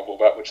Galvor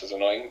back, which is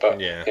annoying. But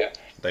yeah.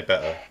 They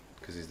better,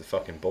 because he's the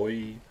fucking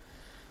boy.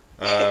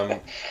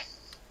 Cool.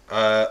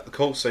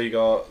 So you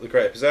got the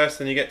greater possessed,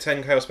 then you get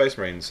 10 Chaos Space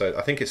Marines. So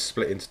I think it's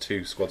split into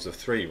 2 squads of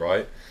 3,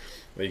 right?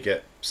 Where you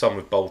get some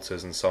with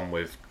bolters and some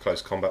with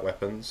close combat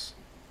weapons.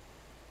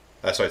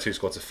 2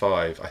 squads of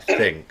 5, I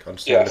think. I'm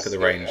just going to look at the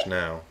range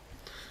now.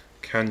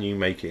 Can you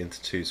make it into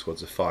 2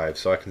 squads of 5?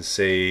 So I can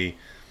see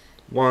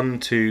 1,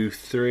 2,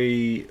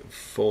 3,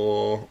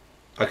 4.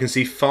 I can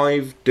see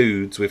 5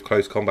 dudes with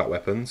close combat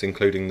weapons,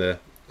 including the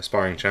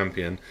aspiring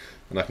champion.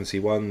 And I can see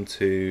 1,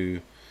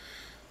 2,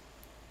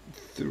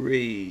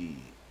 3.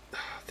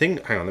 Hang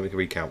on, let me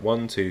recount.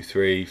 1, 2,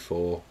 3,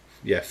 4.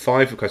 Yeah,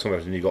 5 with close combat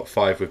weapons, and you've got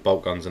 5 with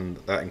bolt guns, and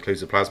that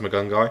includes the plasma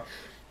gun guy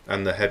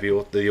and the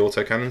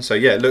autocannon. So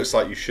yeah, it looks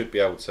like you should be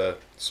able to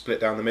split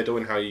down the middle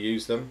in how you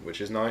use them,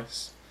 which is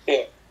nice.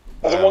 Yeah.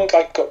 The one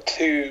guy got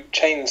 2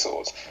 chain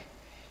swords.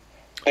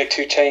 No,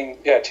 2 chain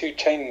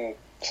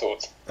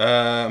swords.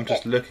 I'm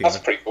just looking. That's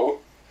pretty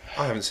cool.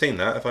 I haven't seen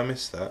that. Have I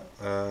missed that?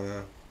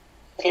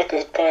 Look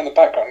at the guy in the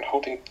background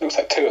holding. Looks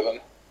like 2 of them.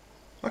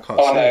 I can't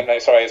see. Oh no,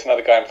 sorry, it's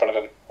another guy in front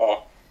of him.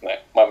 Oh no,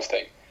 my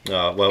mistake.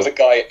 Oh well. There's a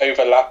guy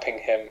overlapping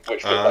him,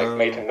 which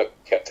made him look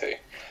get 2.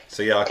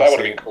 So yeah, I can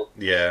see. Cool.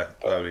 Yeah,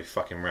 that would be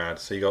fucking rad.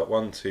 So you got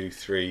 1, 2,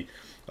 3.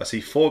 I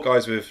see 4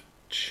 guys with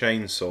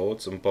chain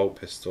swords and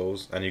bolt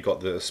pistols, and you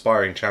got the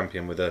aspiring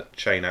champion with a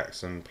chain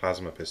axe and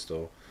plasma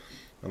pistol.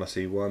 And I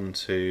see 1,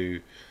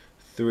 2,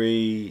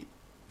 3,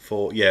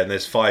 4. Yeah, and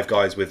there's 5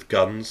 guys with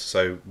guns.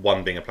 So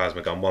 1 being a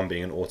plasma gun, 1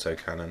 being an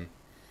autocannon,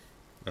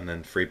 and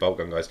then 3 bolt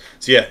gun guys.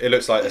 So yeah, it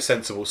looks like a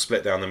sensible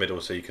split down the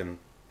middle, so you can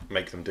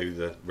make them do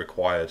the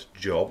required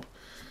job.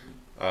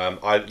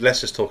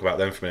 Let's just talk about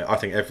them for a minute. I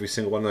think every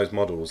single one of those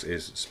models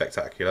is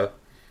spectacular.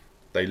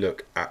 They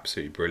look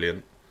absolutely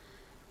brilliant,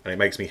 and it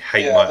makes me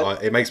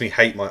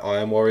hate my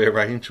Iron Warrior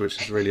range,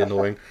 which is really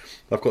annoying.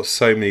 I've got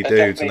so many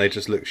dudes, and they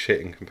just look shit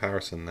in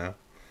comparison now.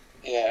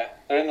 Yeah,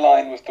 they're in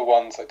line with the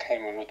ones that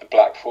came in with the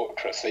Black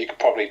Fortress, so you could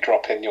probably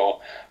drop in your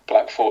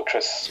Black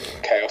Fortress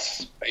Chaos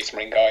Space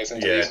Marine guys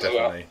into these as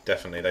well.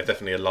 Definitely. They've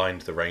definitely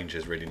aligned the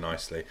ranges really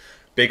nicely.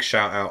 Big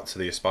shout out to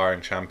the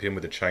aspiring champion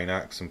with the chain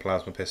axe and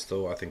plasma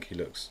pistol. I think he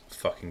looks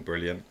fucking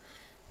brilliant.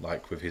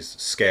 Like with his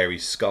scary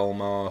skull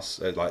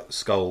mask,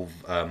 skull,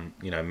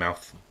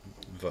 mouth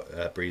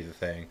breather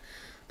thing.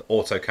 The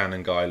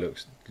autocannon guy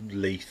looks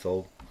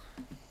lethal.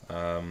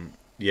 I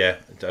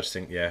just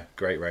think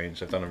great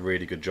range. They've done a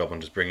really good job on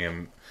just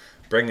bringing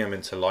him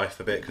into life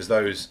a bit, because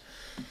those,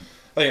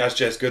 I think as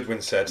Jez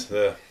Goodwin said,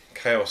 the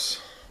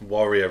Chaos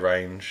Warrior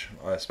range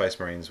Space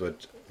Marines were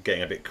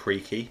getting a bit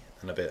creaky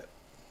and a bit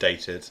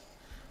dated.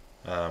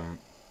 I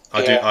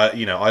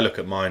look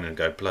at mine and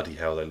go, bloody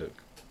hell,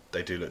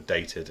 they do look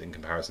dated in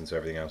comparison to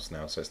everything else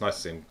now. So it's nice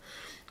to see them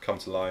come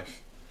to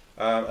life.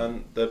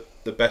 And the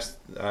best,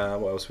 what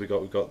else we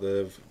got? We've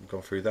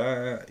gone through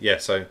that. Yeah,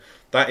 so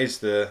that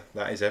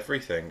is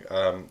everything.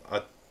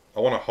 I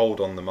want to hold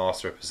on the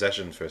Master of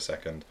Possession for a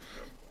second.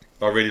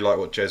 I really like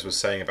what Jez was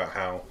saying about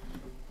how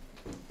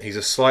he's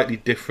a slightly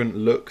different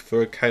look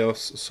for a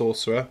Chaos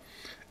Sorcerer,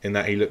 in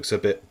that he looks a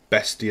bit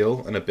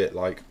bestial and a bit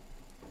like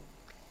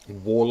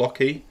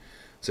warlocky.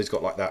 So he's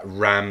got like that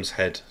ram's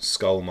head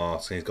skull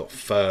mask, and he's got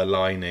fur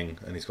lining,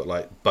 and he's got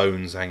like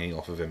bones hanging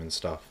off of him and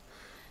stuff.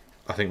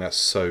 I think that's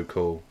so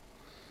cool.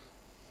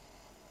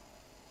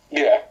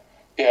 Yeah,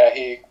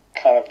 he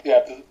kind of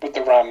with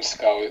the ram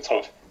skull. It's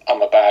sort of,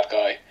 I'm a bad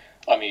guy,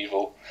 I'm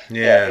evil.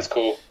 Yeah, it's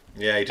cool.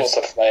 Yeah, he just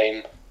lots of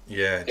flame.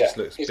 Yeah, it just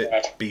looks a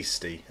bit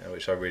beastie,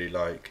 which I really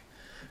like.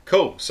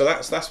 Cool. So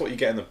that's what you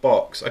get in the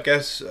box. I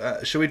guess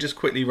should we just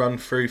quickly run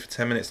through for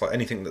 10 minutes, like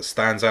anything that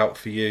stands out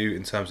for you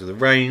in terms of the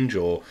range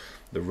or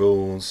the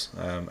rules,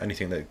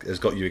 anything that has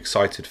got you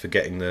excited for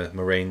getting the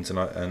Marines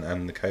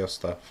and the Chaos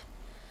stuff?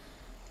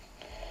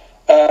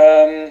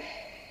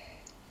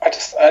 I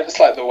just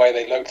like the way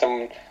they looked,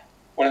 and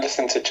when I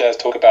listen to Jez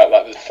talk about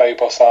like the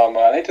Phobos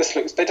armor, they just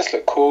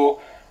look cool.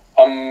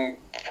 I'm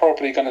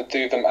probably going to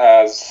do them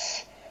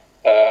as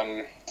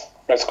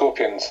Red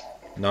Scorpions.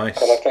 Nice.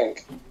 Because I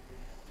think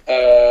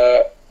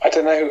I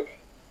don't know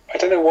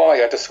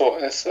why. I just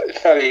thought it's a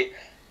fairly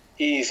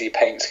easy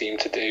paint scheme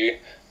to do,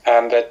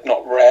 and they're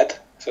not red.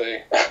 So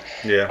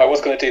yeah, I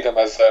was going to do them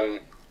as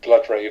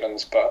Blood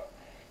Ravens, but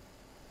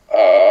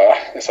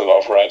it's a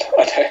lot of red.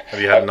 Have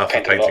you had enough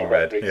of painting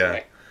red?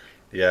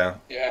 Yeah.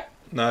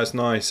 No, it's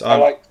nice. I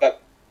like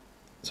that.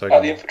 Sorry,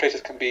 the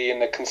infiltrators can be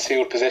in a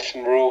concealed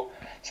position rule.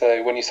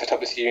 So when you set up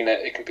this unit,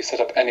 it can be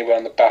set up anywhere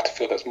on the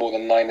battlefield that's more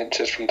than 9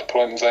 inches from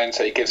deployment zone.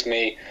 So it gives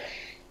me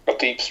a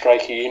deep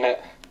striker unit.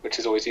 which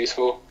is always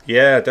useful.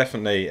 Yeah,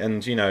 definitely.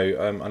 And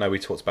I know we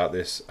talked about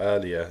this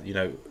earlier.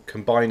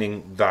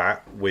 Combining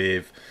that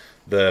with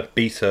the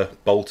beta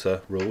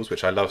bolter rules,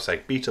 which I love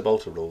saying. Beta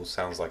bolter rules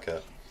sounds like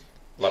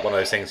one of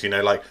those things.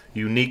 Like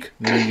unique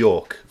New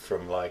York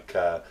from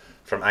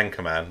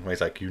Anchorman, where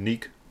he's like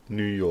unique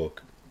New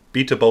York.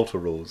 Beta bolter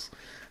rules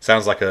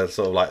sounds like a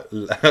sort of like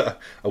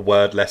a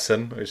word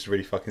lesson, which is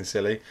really fucking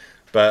silly.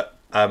 But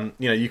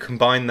you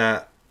combine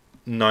that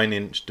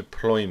 9-inch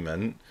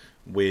deployment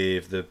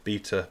with the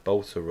beta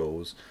bolter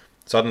rules,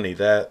 suddenly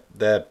their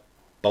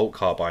bolt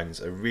carbines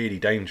are really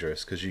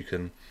dangerous because you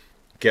can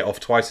get off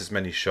twice as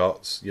many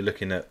shots. You're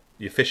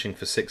fishing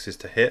for 6s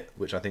to hit,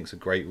 which I think is a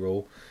great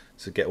rule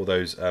to get all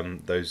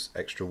those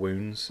extra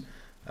wounds.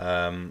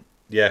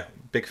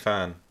 Big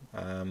fan,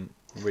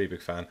 really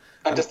big fan.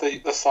 And just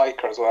the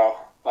Psyker as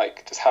well,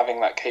 like just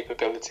having that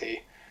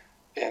capability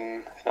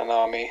in an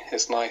army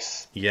is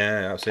nice.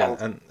 Yeah,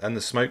 absolutely, and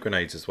the smoke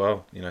grenades as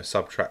well.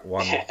 Subtract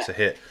 1 to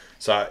hit.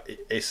 So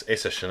it's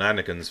a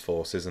shenanigans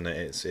force, isn't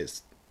it?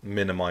 It's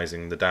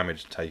minimising the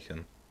damage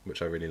taken,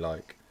 which I really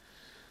like.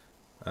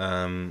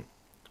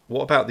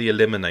 What about the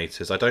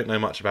Eliminators? I don't know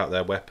much about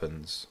their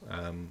weapons.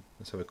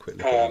 Let's have a quick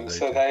look at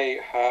what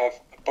they have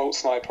a bolt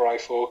sniper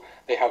rifle.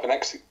 They have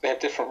they have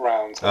different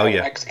rounds. They have an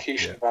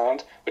execution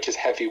round, which is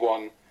heavy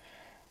 1,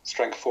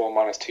 strength 4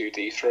 minus 2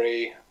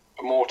 d3.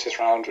 A mortis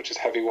round, which is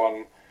heavy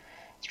 1,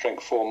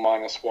 strength 4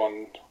 minus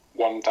 1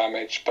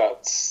 damage.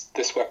 But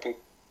this weapon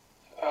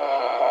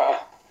can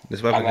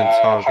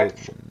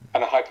target.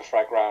 And a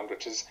hyperfrag round,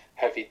 which is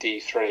heavy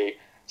d3,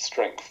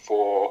 strength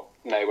 4,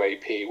 no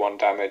AP, 1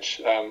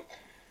 damage.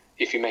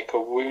 If you make a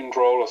wound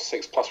roll of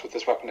 6+ with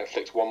this weapon, it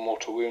inflicts 1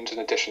 mortal wound in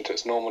addition to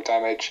its normal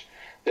damage.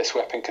 This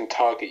weapon can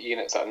target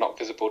units that are not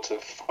visible to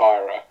the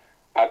firer.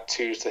 Add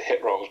 2 to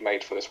hit rolls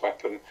made for this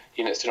weapon.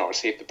 Units do not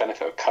receive the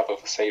benefit of cover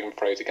for saving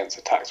throws against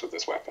attacks with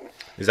this weapon.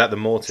 Is that the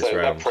mortis round?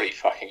 So they're pretty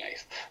fucking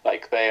ace.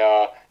 Like, they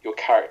are your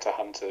character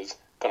hunters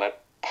gonna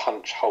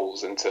punch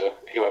holes into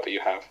whoever you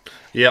have.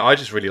 Yeah, I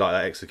just really like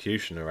that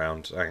execution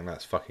around. I think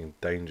that's fucking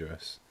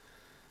dangerous.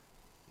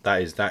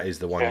 That is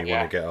the one you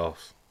want to get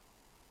off.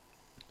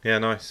 Yeah,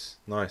 nice,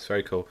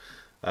 very cool.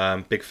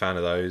 Big fan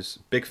of those.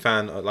 Big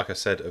fan, like I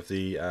said, of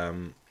the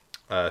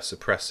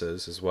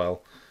suppressors as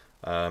well.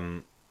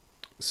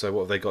 So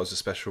what have they got as a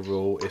special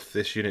rule? If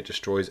this unit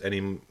destroys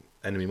any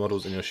enemy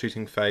models in your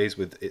shooting phase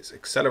with its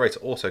accelerator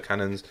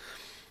autocannons,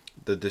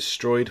 the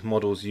destroyed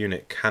model's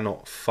unit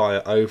cannot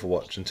fire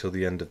Overwatch until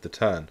the end of the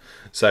turn.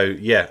 So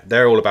yeah,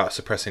 they're all about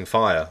suppressing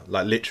fire.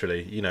 Like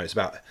literally, it's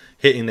about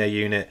hitting their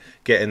unit,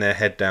 getting their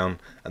head down,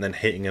 and then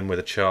hitting them with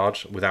a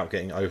charge without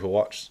getting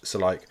Overwatched. So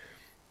like,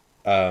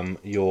 any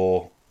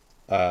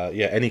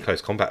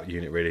close combat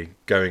unit really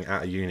going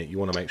at a unit, you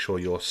want to make sure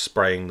you're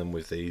spraying them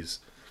with these,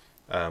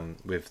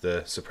 with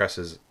the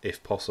suppressors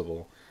if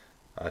possible,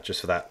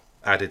 just for that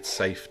added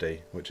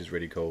safety, which is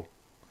really cool.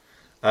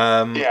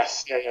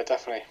 Yes, yeah,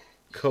 definitely.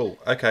 Cool.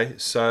 Okay,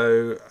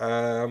 so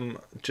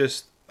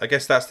I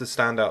guess that's the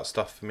standout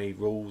stuff for me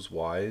rules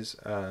wise.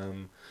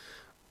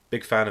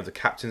 Big fan of the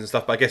captains and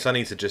stuff, but I guess I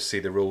need to just see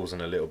the rules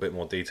in a little bit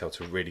more detail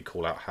to really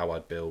call out how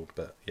I'd build.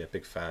 But yeah,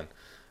 big fan.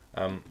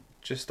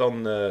 Just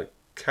on the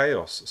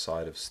chaos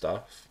side of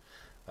stuff,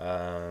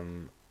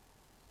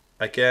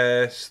 I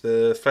guess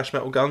the flesh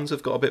metal guns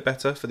have got a bit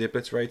better for the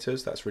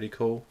obliterators. That's really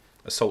cool.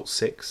 Assault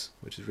 6,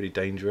 which is really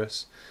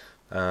dangerous.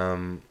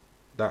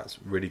 That's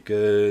really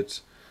good.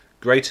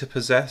 Greater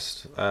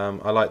Possessed.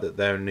 I like that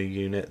they're a new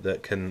unit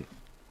that can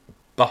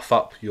buff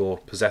up your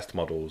possessed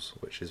models,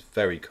 which is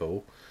very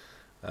cool.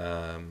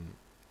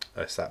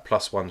 It's that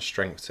 +1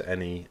 strength to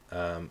any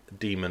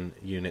demon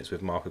units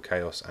with Mark of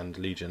Chaos and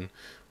Legion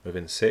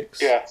within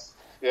 6. Yeah,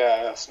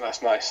 that's nice.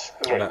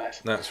 That's really nice.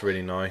 That's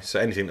really nice. So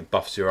anything that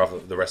buffs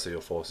the rest of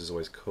your force is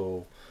always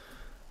cool.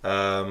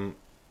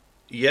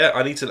 Yeah,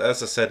 I need to,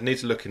 as I said,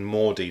 look in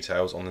more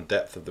details on the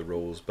depth of the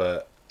rules,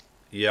 but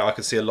yeah, I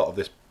can see a lot of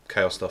this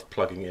chaos stuff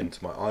plugging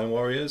into my Iron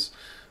Warriors,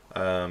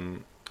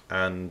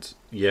 and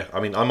yeah, I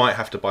mean, I might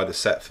have to buy the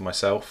set for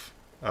myself,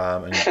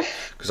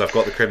 because I've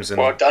got the Crimson.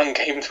 Well done,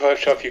 Games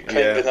Workshop. You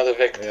claimed another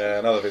victory. Yeah,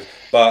 another victory.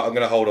 But I'm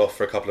going to hold off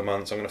for a couple of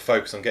months. I'm going to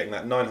focus on getting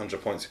that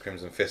 900 points of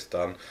Crimson Fist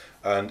done,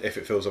 and if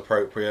it feels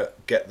appropriate,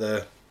 get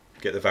the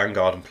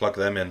Vanguard and plug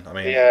them in. I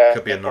mean, it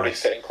could be a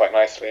nice. Fitting quite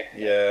nicely.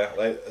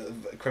 Yeah,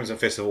 Crimson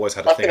Fist have always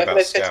had a thing about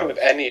scouts. I think with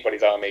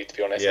anybody's army, to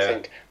be honest. Yeah. I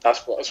think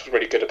that's what's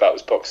really good about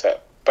this box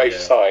set. Both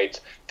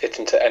sides fit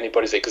into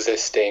anybody's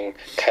existing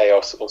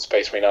Chaos or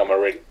Space Marine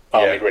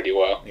army really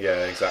well.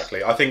 Yeah,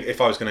 exactly. I think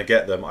if I was going to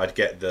get them,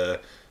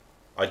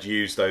 I'd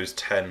use those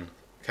 10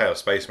 Chaos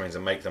Space Marines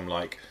and make them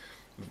like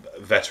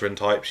veteran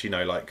types,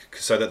 like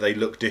so that they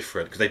look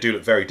different, because they do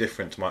look very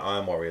different to my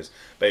Iron Warriors,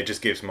 but it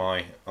just gives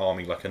my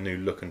army like a new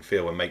look and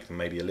feel and make them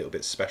maybe a little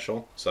bit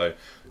special. So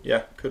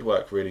yeah, could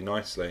work really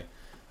nicely.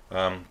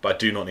 But I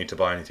do not need to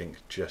buy anything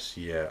just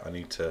yet. I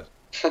need to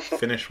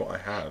finish what I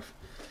have.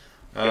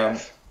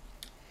 Yes.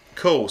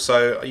 Cool.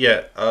 So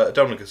yeah, I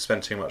don't want to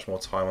spend too much more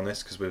time on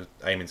this because we're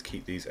aiming to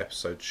keep these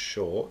episodes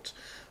short.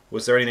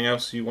 Was there anything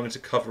else you wanted to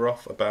cover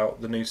off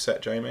about the new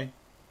set, Jamie?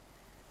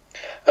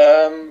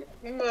 No,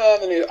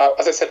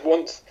 as I said,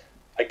 once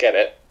I get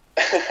it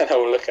and I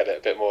will look at it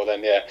a bit more,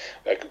 then yeah,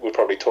 we'll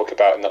probably talk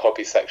about in the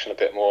hobby section a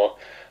bit more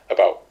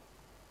about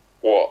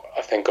what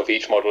I think of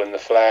each model in the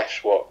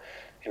flesh, what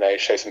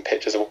show some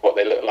pictures of what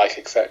they look like,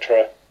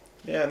 etc.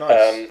 Yeah,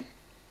 nice.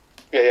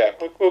 Yeah,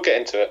 we'll get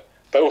into it.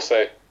 But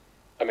also,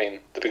 I mean,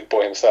 the big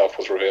boy himself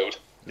was revealed.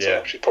 So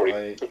Yeah, I should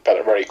probably talk about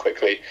it very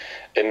quickly.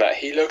 In that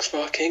he looks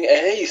fucking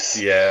ace.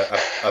 yeah,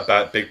 a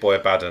bad big boy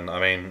Abaddon. I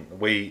mean,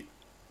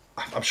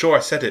 I'm sure I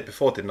said it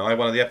before, didn't I?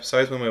 One of the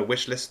episodes when we were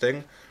wish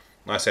listing,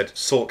 and I said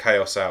sort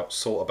Chaos out,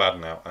 sort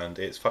Abaddon out, and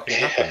it's fucking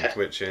happened,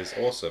 which is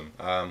awesome.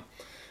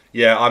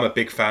 Yeah, I'm a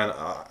big fan.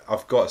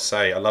 I've got to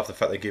say, I love the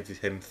fact they give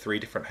him 3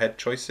 different head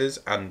choices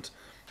and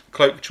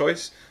cloak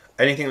choice.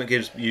 Anything that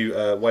gives you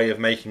a way of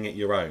making it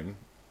your own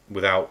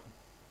without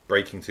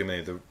breaking too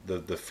many of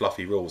the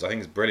fluffy rules, I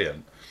think is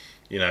brilliant.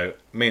 I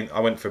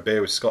went for a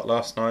beer with Scott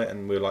last night,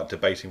 and we were like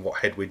debating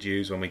what head we'd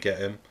use when we get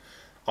him.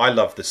 I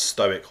love the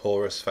stoic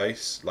Horus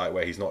face, like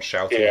where he's not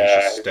shouting, he's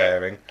just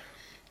staring.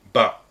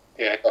 But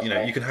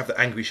Yeah, you can have the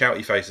angry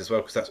shouty face as well,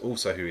 because that's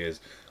also who he is.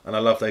 And I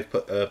love they've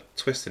put a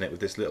twist in it with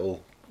this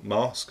little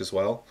mask as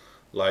well.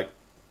 Like,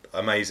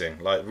 amazing.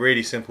 Like,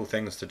 really simple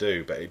things to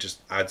do, but it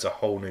just adds a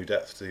whole new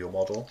depth to your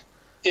model.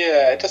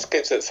 Yeah, it just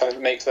gives it something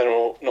that makes them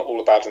not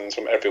all Abaddons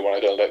from everyone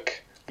are going to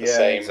look the Yeah,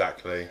 same.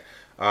 exactly.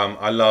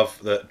 I love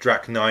that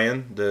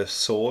Draknian, the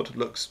sword,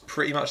 looks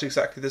pretty much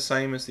exactly the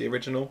same as the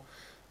original.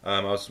 I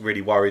was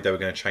really worried they were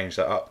going to change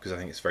that up because I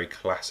think it's a very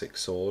classic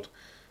sword.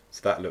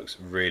 So that looks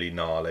really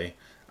gnarly.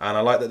 And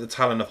I like that the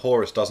Talon of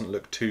Horus doesn't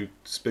look too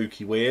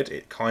spooky weird.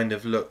 It kind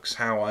of looks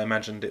how I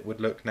imagined it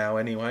would look now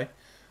anyway.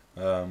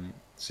 So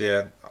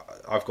yeah,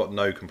 I've got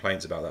no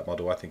complaints about that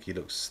model. I think he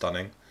looks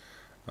stunning.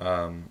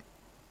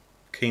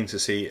 Keen to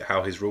see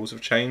how his rules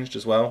have changed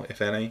as well,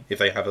 if any, if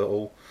they have at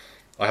all.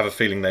 I have a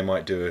feeling they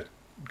might do a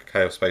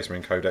Chaos Space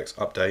Marine Codex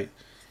update.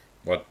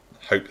 Well,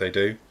 I hope they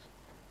do.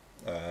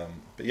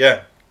 But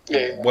yeah,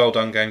 well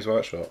done, Games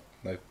Workshop.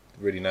 They've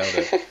really nailed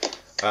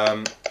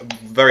it.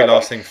 Very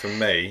last thing from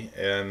me.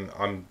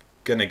 I'm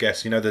gonna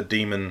guess. The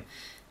demon,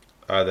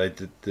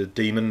 the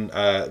demon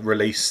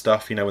release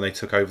stuff. When they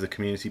took over the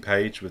community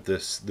page with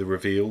the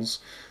reveals,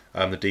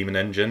 the demon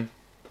engine.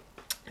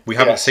 We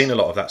haven't seen a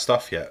lot of that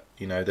stuff yet.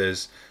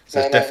 There's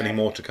definitely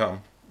more to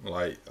come.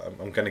 Like,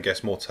 I'm going to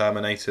guess more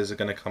Terminators are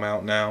going to come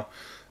out now.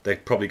 They're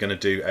probably going to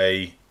do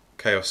a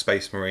Chaos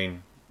Space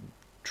Marine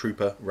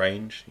Trooper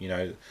range.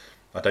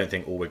 I don't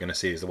think all we're going to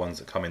see is the ones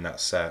that come in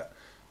that set.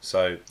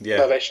 So, yeah.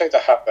 No, they showed the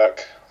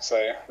Havoc,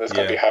 so there's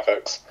going to be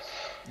Havocs.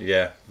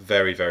 Yeah,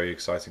 very, very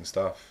exciting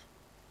stuff.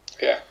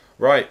 Yeah.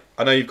 Right,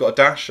 I know you've got a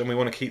dash and we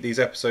want to keep these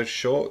episodes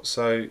short,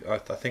 so I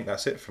think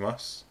that's it from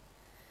us.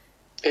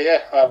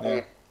 Yeah,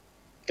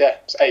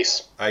 it's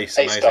ace. Ace,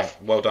 amazing.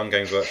 Stuff. Well done,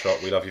 Games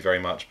Workshop. We love you very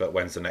much, but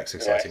when's the next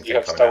exciting thing coming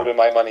out? You have stolen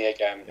my money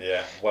again.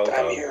 Yeah, well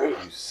done, you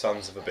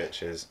sons of a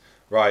bitches.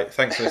 Right,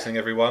 thanks for listening,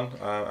 everyone,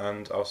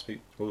 and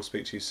we'll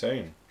speak to you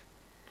soon.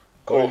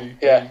 Cool. Bye.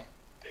 Yeah.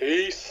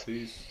 Peace.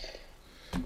 Peace.